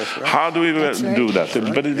 Yes, that's right. How do we do that?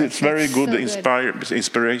 Right. But it's very good,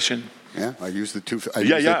 inspiration. Yeah, I use the two. I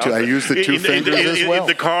use the two fingers as well. In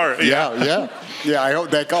the car. Yeah. I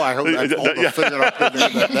hope that. I hope I hold the finger up in there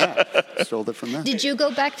like that. Stole it from that. Did you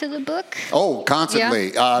go back to the book? Oh,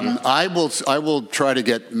 constantly. Yeah. I will try to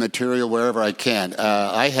get material wherever I can.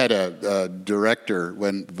 I had a director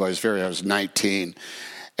when I was 19,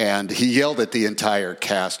 and he yelled at the entire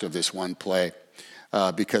cast of this one play.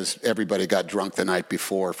 Because everybody got drunk the night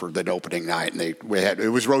before for the opening night, and it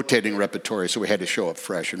was rotating repertory, so we had to show up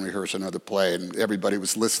fresh and rehearse another play, and everybody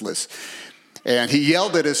was listless. And he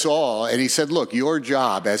yelled at us all, and he said, look, your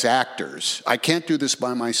job as actors, I can't do this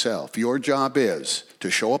by myself. Your job is to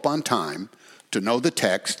show up on time, to know the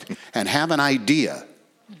text, and have an idea.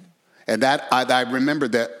 And that I remember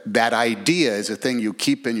that idea is a thing you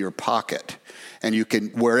keep in your pocket. And you can,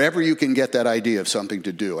 wherever you can get that idea of something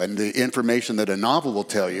to do, and the information that a novel will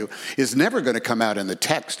tell you is never going to come out in the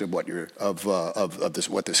text of what the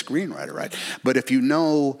screenwriter writes. But if you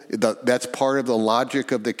know that's part of the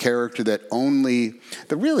logic of the character, that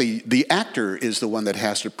the actor is the one that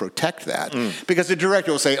has to protect that, because the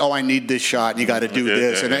director will say, "Oh, I need this shot, and you got to do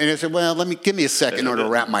this," and I said, "Well, give me a second in order to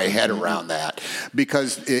wrap my head around that,"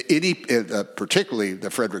 because particularly the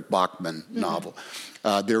Fredrik Backman novel.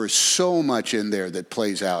 There is so much in there that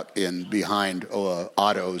plays out behind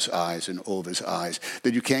Otto's eyes and Ove's eyes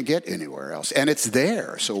that you can't get anywhere else, and it's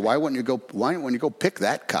there. So why wouldn't you go pick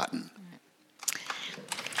that cotton?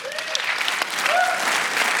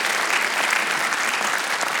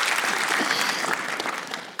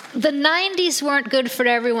 The 90s weren't good for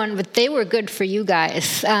everyone, but they were good for you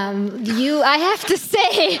guys. I have to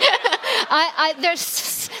say, there's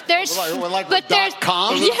yes,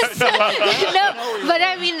 no, but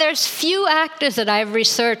I mean, there's few actors that I've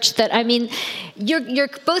researched that, I mean,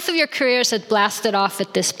 both of your careers had blasted off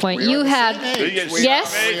at this point. You had,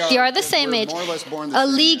 yes, you are the same age. A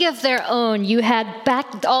League of Their Own. You had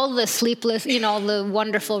all the sleepless, the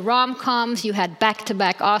wonderful rom-coms. You had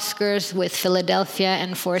back-to-back Oscars with Philadelphia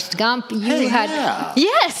and Forrest Gump. You had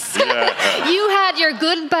your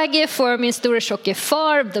Guldbagge för Min store tjocke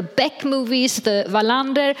far, the Beck movies, the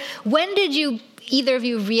Wallander. When did either of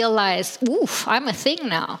you realize, oof, I'm a thing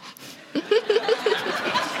now?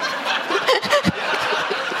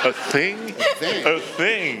 A thing? A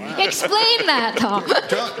thing. Explain that, Tom.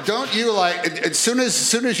 Don't you as soon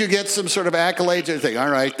as you get some sort of accolades, you think, all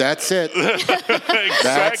right, that's it.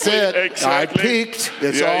 That's it. Exactly. I peaked.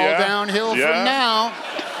 It's all downhill from now.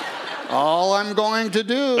 All I'm going to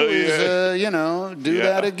do is, do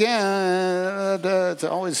that again. It's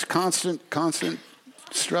always constant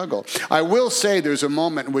struggle. I will say there's a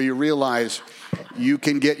moment where you realize you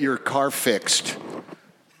can get your car fixed.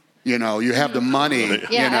 You have the money,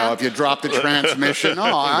 if you drop the transmission.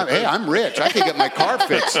 I'm rich. I can get my car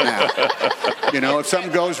fixed now. If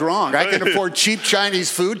something goes wrong. I can afford cheap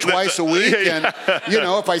Chinese food twice a week. And,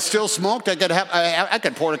 if I still smoked, I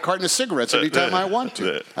could pour a carton of cigarettes anytime I want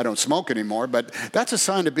to. I don't smoke anymore, but that's a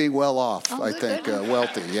sign of being well off, I think.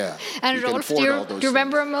 Wealthy, yeah. And Rolf, do you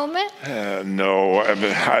remember a moment? No,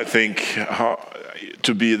 I think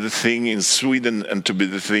to be the thing in Sweden and to be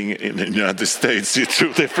the thing in the United States, it's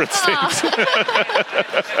two different things. You're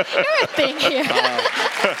a thing here.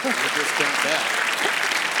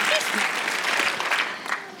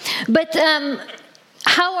 But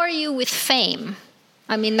how are you with fame?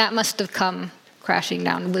 I mean, that must have come crashing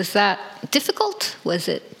down. Was that difficult? Was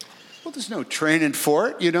it? Well, there's no training for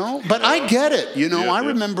it, But I get it, I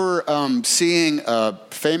remember seeing a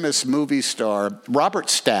famous movie star, Robert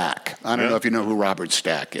Stack. I don't know if you know who Robert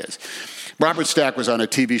Stack is. Robert Stack was on a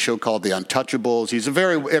TV show called The Untouchables. He's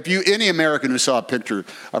any American who saw a picture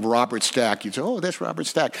of Robert Stack, you'd say, oh, that's Robert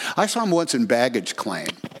Stack. I saw him once in baggage claim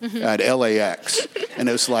at LAX. And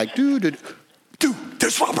it was like, dude,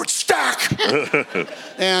 there's Robert Stack.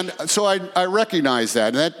 And so I recognize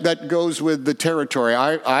that. And that goes with the territory.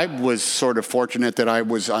 I was sort of fortunate that I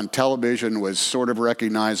was on television, was sort of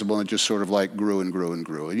recognizable, and just sort of like grew and grew and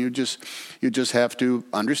grew. And you just have to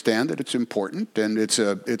understand that it's important, and it's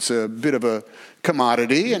a bit of a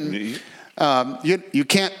commodity, and you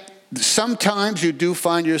can't. Sometimes you do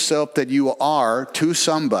find yourself that you are to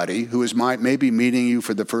somebody who is maybe meeting you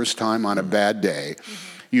for the first time on a bad day.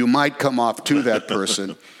 You might come off to that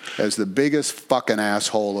person as the biggest fucking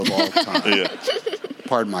asshole of all time.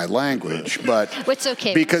 Pardon my language, but it's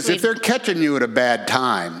okay. Because if they're catching you at a bad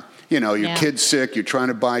time, your kid's sick, you're trying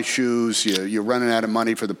to buy shoes, you're running out of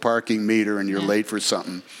money for the parking meter, and you're late for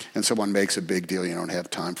something, and someone makes a big deal, you don't have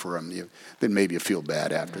time for them, then maybe you feel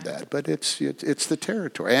bad after that. But it's the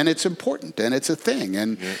territory, and it's important, and it's a thing,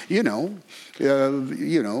 and you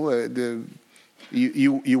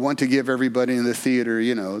want to give everybody in the theater,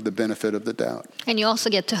 the benefit of the doubt. And you also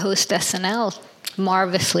get to host SNL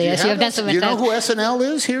marvelously, as you have done so much. You know who SNL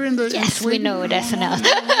is here in the Yes, in we know what SNL is.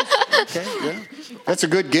 Okay, yeah. That's a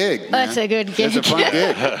good gig. That's a good gig. That's a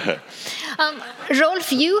fun gig.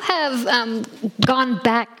 Rolf, you have gone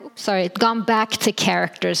back to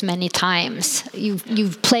characters many times.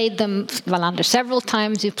 You've played them, Wallander, several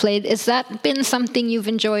times. Has that been something you've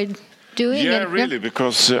enjoyed doing? Yeah, really,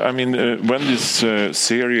 because when this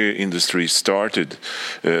series industry started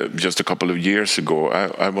just a couple of years ago,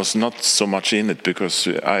 I was not so much in it because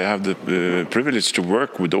I have the privilege to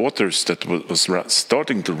work with authors that was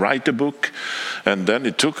starting to write a book, and then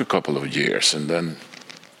it took a couple of years, and then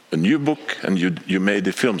a new book, and you made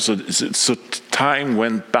the film. So time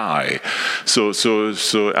went by. So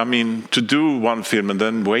to do one film and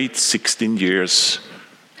then wait 16 years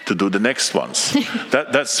to do the next ones.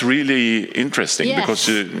 That's really interesting because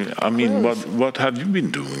what have you been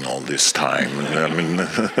doing all this time? Well,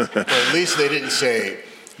 at least they didn't say,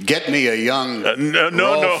 "Get me a young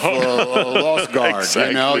Rolf Lassgård."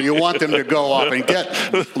 Exactly. You want them to go off and get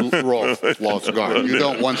Rolf Lassgård. You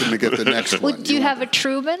don't want them to get the next one. Would you have a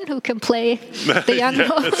Truman who can play the young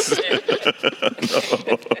Rolf?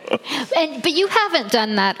 But you haven't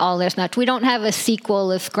done that all there's not. We don't have a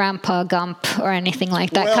sequel of Grandpa Gump or anything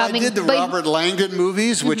like that coming. I did the Robert Langdon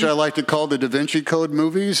movies, which I like to call the Da Vinci Code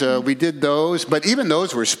movies. We did those, but even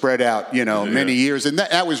those were spread out, many years, and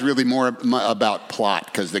that was really more about plot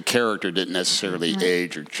because the character didn't necessarily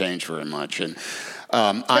age or change very much. And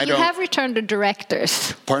but you have returned to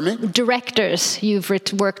directors. Pardon me? Directors you've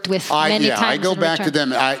worked with many times. I go back to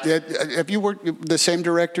them. Have you worked with the same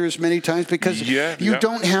directors many times? Because you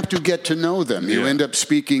don't have to get to know them. You end up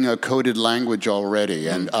speaking a coded language already.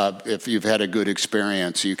 And if you've had a good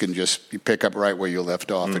experience, you can just pick up right where you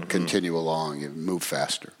left off and continue along. You move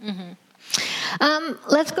faster.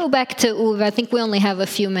 Let's go back to Ove. I think we only have a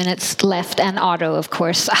few minutes left, and Otto, of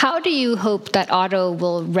course. How do you hope that Otto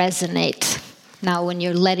will resonate now when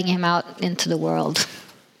you're letting him out into the world?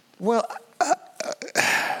 Well,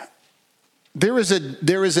 in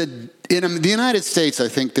the United States, I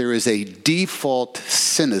think there is a default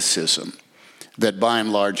cynicism that by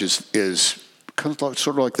and large is sort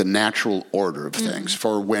of like the natural order of things.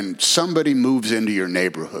 For when somebody moves into your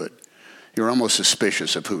neighborhood, you're almost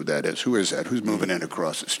suspicious of who that is. Who is that? Who's moving in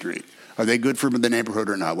across the street? Are they good for the neighborhood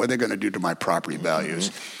or not? What are they going to do to my property values?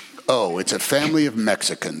 Oh, it's a family of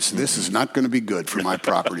Mexicans. This is not going to be good for my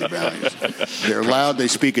property values. They're loud. They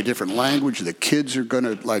speak a different language. The kids are going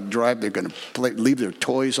to drive. They're going to leave their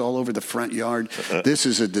toys all over the front yard. This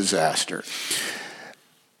is a disaster.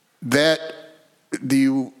 If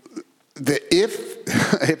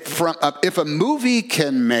a movie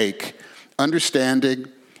can make understanding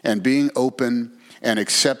and being open and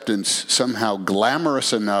acceptance somehow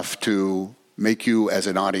glamorous enough to make you as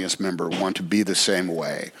an audience member want to be the same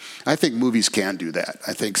way, I think movies can do that.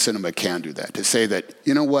 I think cinema can do that. To say that,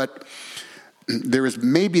 you know what, there is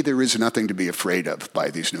nothing to be afraid of by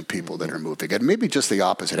these new people that are moving. And maybe just the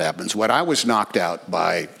opposite happens. What I was knocked out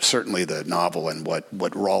by, certainly the novel and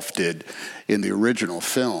what Rolf did in the original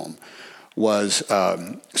film, was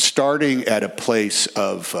starting at a place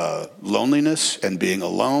of loneliness and being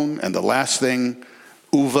alone. And the last thing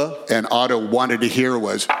Ove and Otto wanted to hear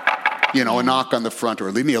was, a knock on the front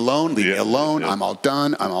door. Leave me alone, leave me alone. Yeah. I'm all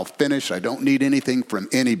done. I'm all finished. I don't need anything from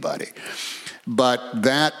anybody. But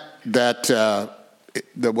that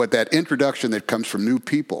introduction that comes from new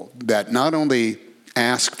people that not only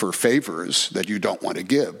ask for favors that you don't want to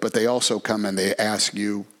give, but they also come and they ask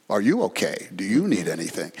you, are you okay? Do you need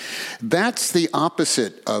anything? That's the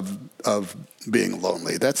opposite of being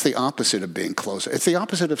lonely. That's the opposite of being close. It's the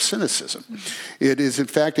opposite of cynicism. It is, in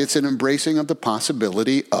fact, it's an embracing of the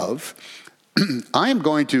possibility of, my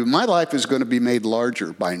life is going to be made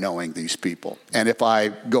larger by knowing these people. And if I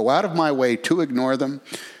go out of my way to ignore them,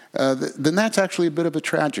 then that's actually a bit of a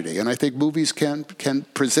tragedy. And I think movies can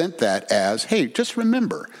present that as, hey, just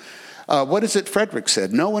remember, what is it Frederick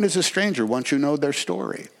said? No one is a stranger once you know their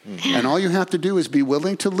story. Mm-hmm. And all you have to do is be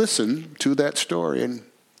willing to listen to that story. And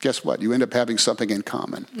guess what? You end up having something in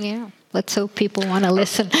common. Yeah. Let's hope people want to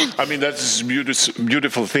listen. That's a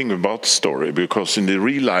beautiful thing about the story, because in the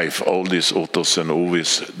real life, all these Ottos and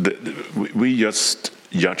Oves, we just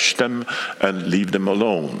judge them and leave them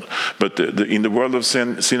alone. But in the world of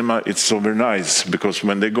cinema, it's so very nice, because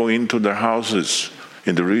when they go into their houses,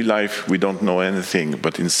 In the real life, we don't know anything,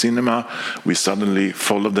 but in cinema, we suddenly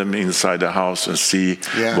follow them inside the house and see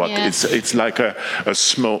what it's like a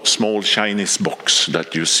small Chinese box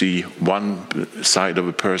that you see one side of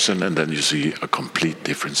a person, and then you see a complete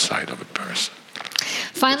different side of a person.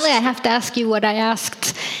 Finally, I have to ask you what I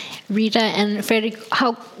asked Rita and Fredrik.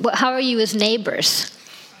 How are you as neighbors?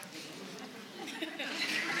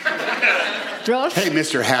 Rolf? Hey,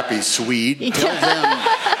 Mr. Happy Swede, tell them.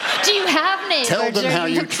 Do you have neighbors? Tell them how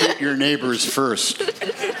you treat your neighbors first.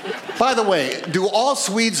 By the way, do all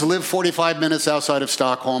Swedes live 45 minutes outside of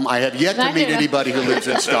Stockholm? I have yet to meet anybody who lives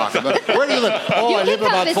in Stockholm. Where do you live? Oh, I live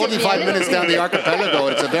about 45 minutes down the archipelago.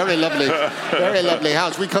 It's a very lovely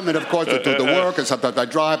house. We come in, of course, to do the work, and sometimes I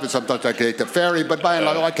drive, and sometimes I take the ferry. But by and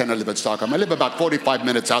large, I cannot live in Stockholm. I live about 45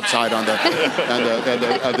 minutes outside on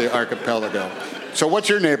the archipelago. So what's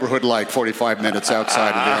your neighborhood like 45 minutes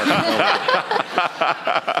outside of the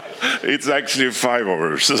archipelago? It's actually 5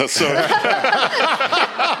 hours. So.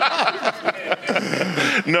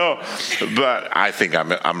 No, but I think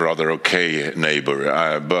I'm rather okay neighbor.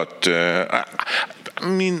 I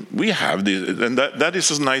mean, we have this, and that is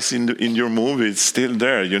so nice in your movie. It's still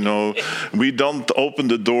there, you know. We don't open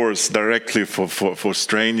the doors directly for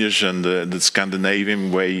strangers and the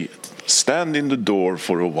Scandinavian way. Stand in the door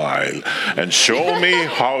for a while and show me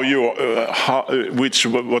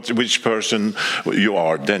which person you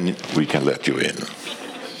are. Then we can let you in.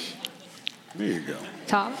 There you go,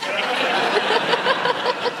 Tom.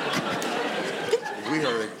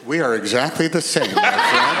 We are exactly the same, my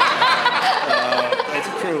friend. That's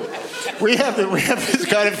true. We have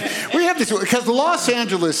this because Los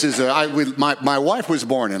Angeles is my wife was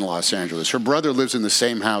born in Los Angeles. Her brother lives in the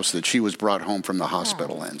same house that she was brought home from the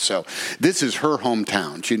hospital in. So this is her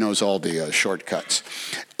hometown. She knows all the shortcuts.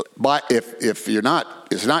 But if it's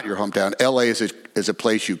not your hometown, LA is a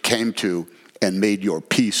place you came to and made your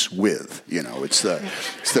peace with. You know, it's a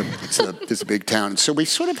big town. So we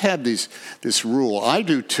sort of had this rule. I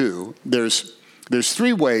do too. There's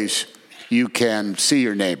 3 ways you can see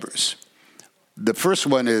your neighbors. The first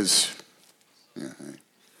one is,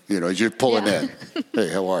 as you're pulling in. Hey,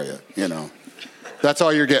 how are you? You know, that's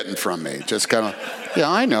all you're getting from me. Just kind of,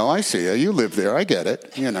 I know, I see you. You live there. I get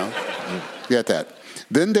it. You know, get that.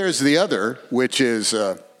 Then there's the other, which is,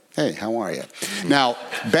 hey, how are you? Now,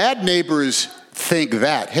 bad neighbors think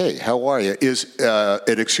that, hey, how are you, is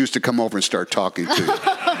an excuse to come over and start talking to you.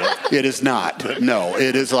 It is not. No,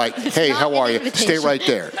 it is like, hey, how are you? Stay right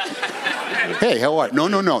there. Hey, how are you?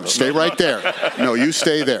 No. Stay right there. No, you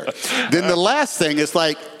stay there. Then the last thing is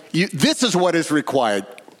like, this is what is required.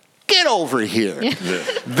 Get over here. Yeah.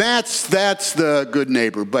 That's the good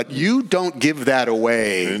neighbor. But you don't give that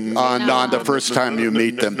away on the first time you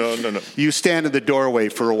meet them. No. You stand in the doorway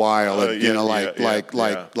for a while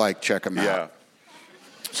and check them out.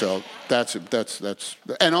 So that's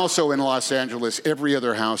and also in Los Angeles, every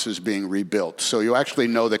other house is being rebuilt. So you actually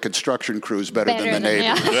know the construction crews better than the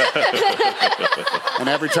neighbors. And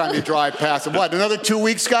every time you drive past them, another 2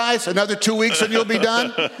 weeks, guys? Another 2 weeks and you'll be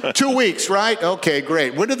done? 2 weeks, right? Okay,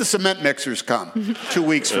 great. When do the cement mixers come? 2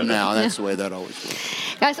 weeks from now. That's the way that always works.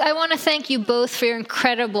 Guys, I want to thank you both for your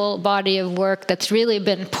incredible body of work that's really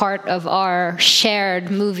been part of our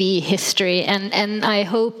shared movie history. And I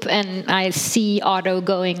hope and I see Otto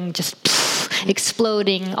going just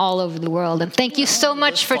exploding all over the world. And thank you so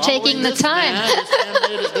much for taking the time.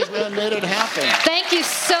 This man made it happen. Thank you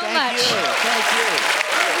so much. Thank you.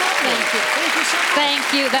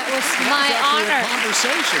 Thank you. That was my honor. A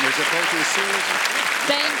conversation as opposed to a series of...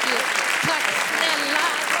 Thank you. Tack snälla.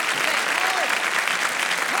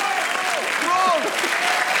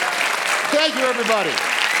 Thank you, everybody.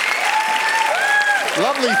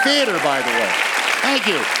 Lovely theater, by the way. Thank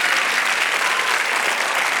you.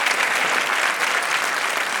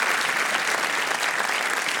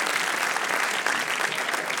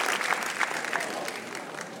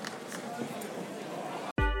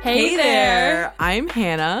 Hey there! I'm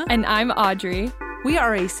Hannah. And I'm Audrey. We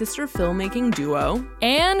are a sister filmmaking duo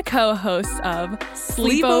and co-hosts of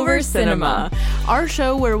Sleepover Cinema, our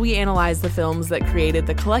show where we analyze the films that created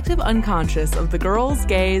the collective unconscious of the girls,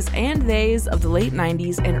 gays, and theys of the late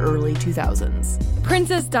 90s and early 2000s.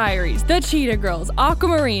 Princess Diaries, The Cheetah Girls,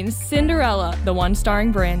 Aquamarine, Cinderella, the one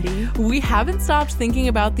starring Brandy. We haven't stopped thinking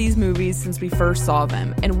about these movies since we first saw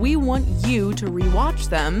them, and we want you to rewatch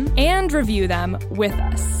them and review them with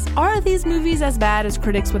us. Are these movies as bad as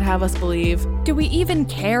critics would have us believe? Do we even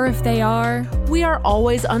care if they are? We are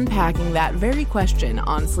always unpacking that very question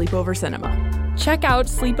on Sleepover Cinema. Check out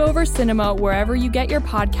Sleepover Cinema wherever you get your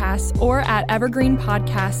podcasts or at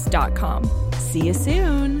evergreenpodcasts.com. See you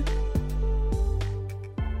soon.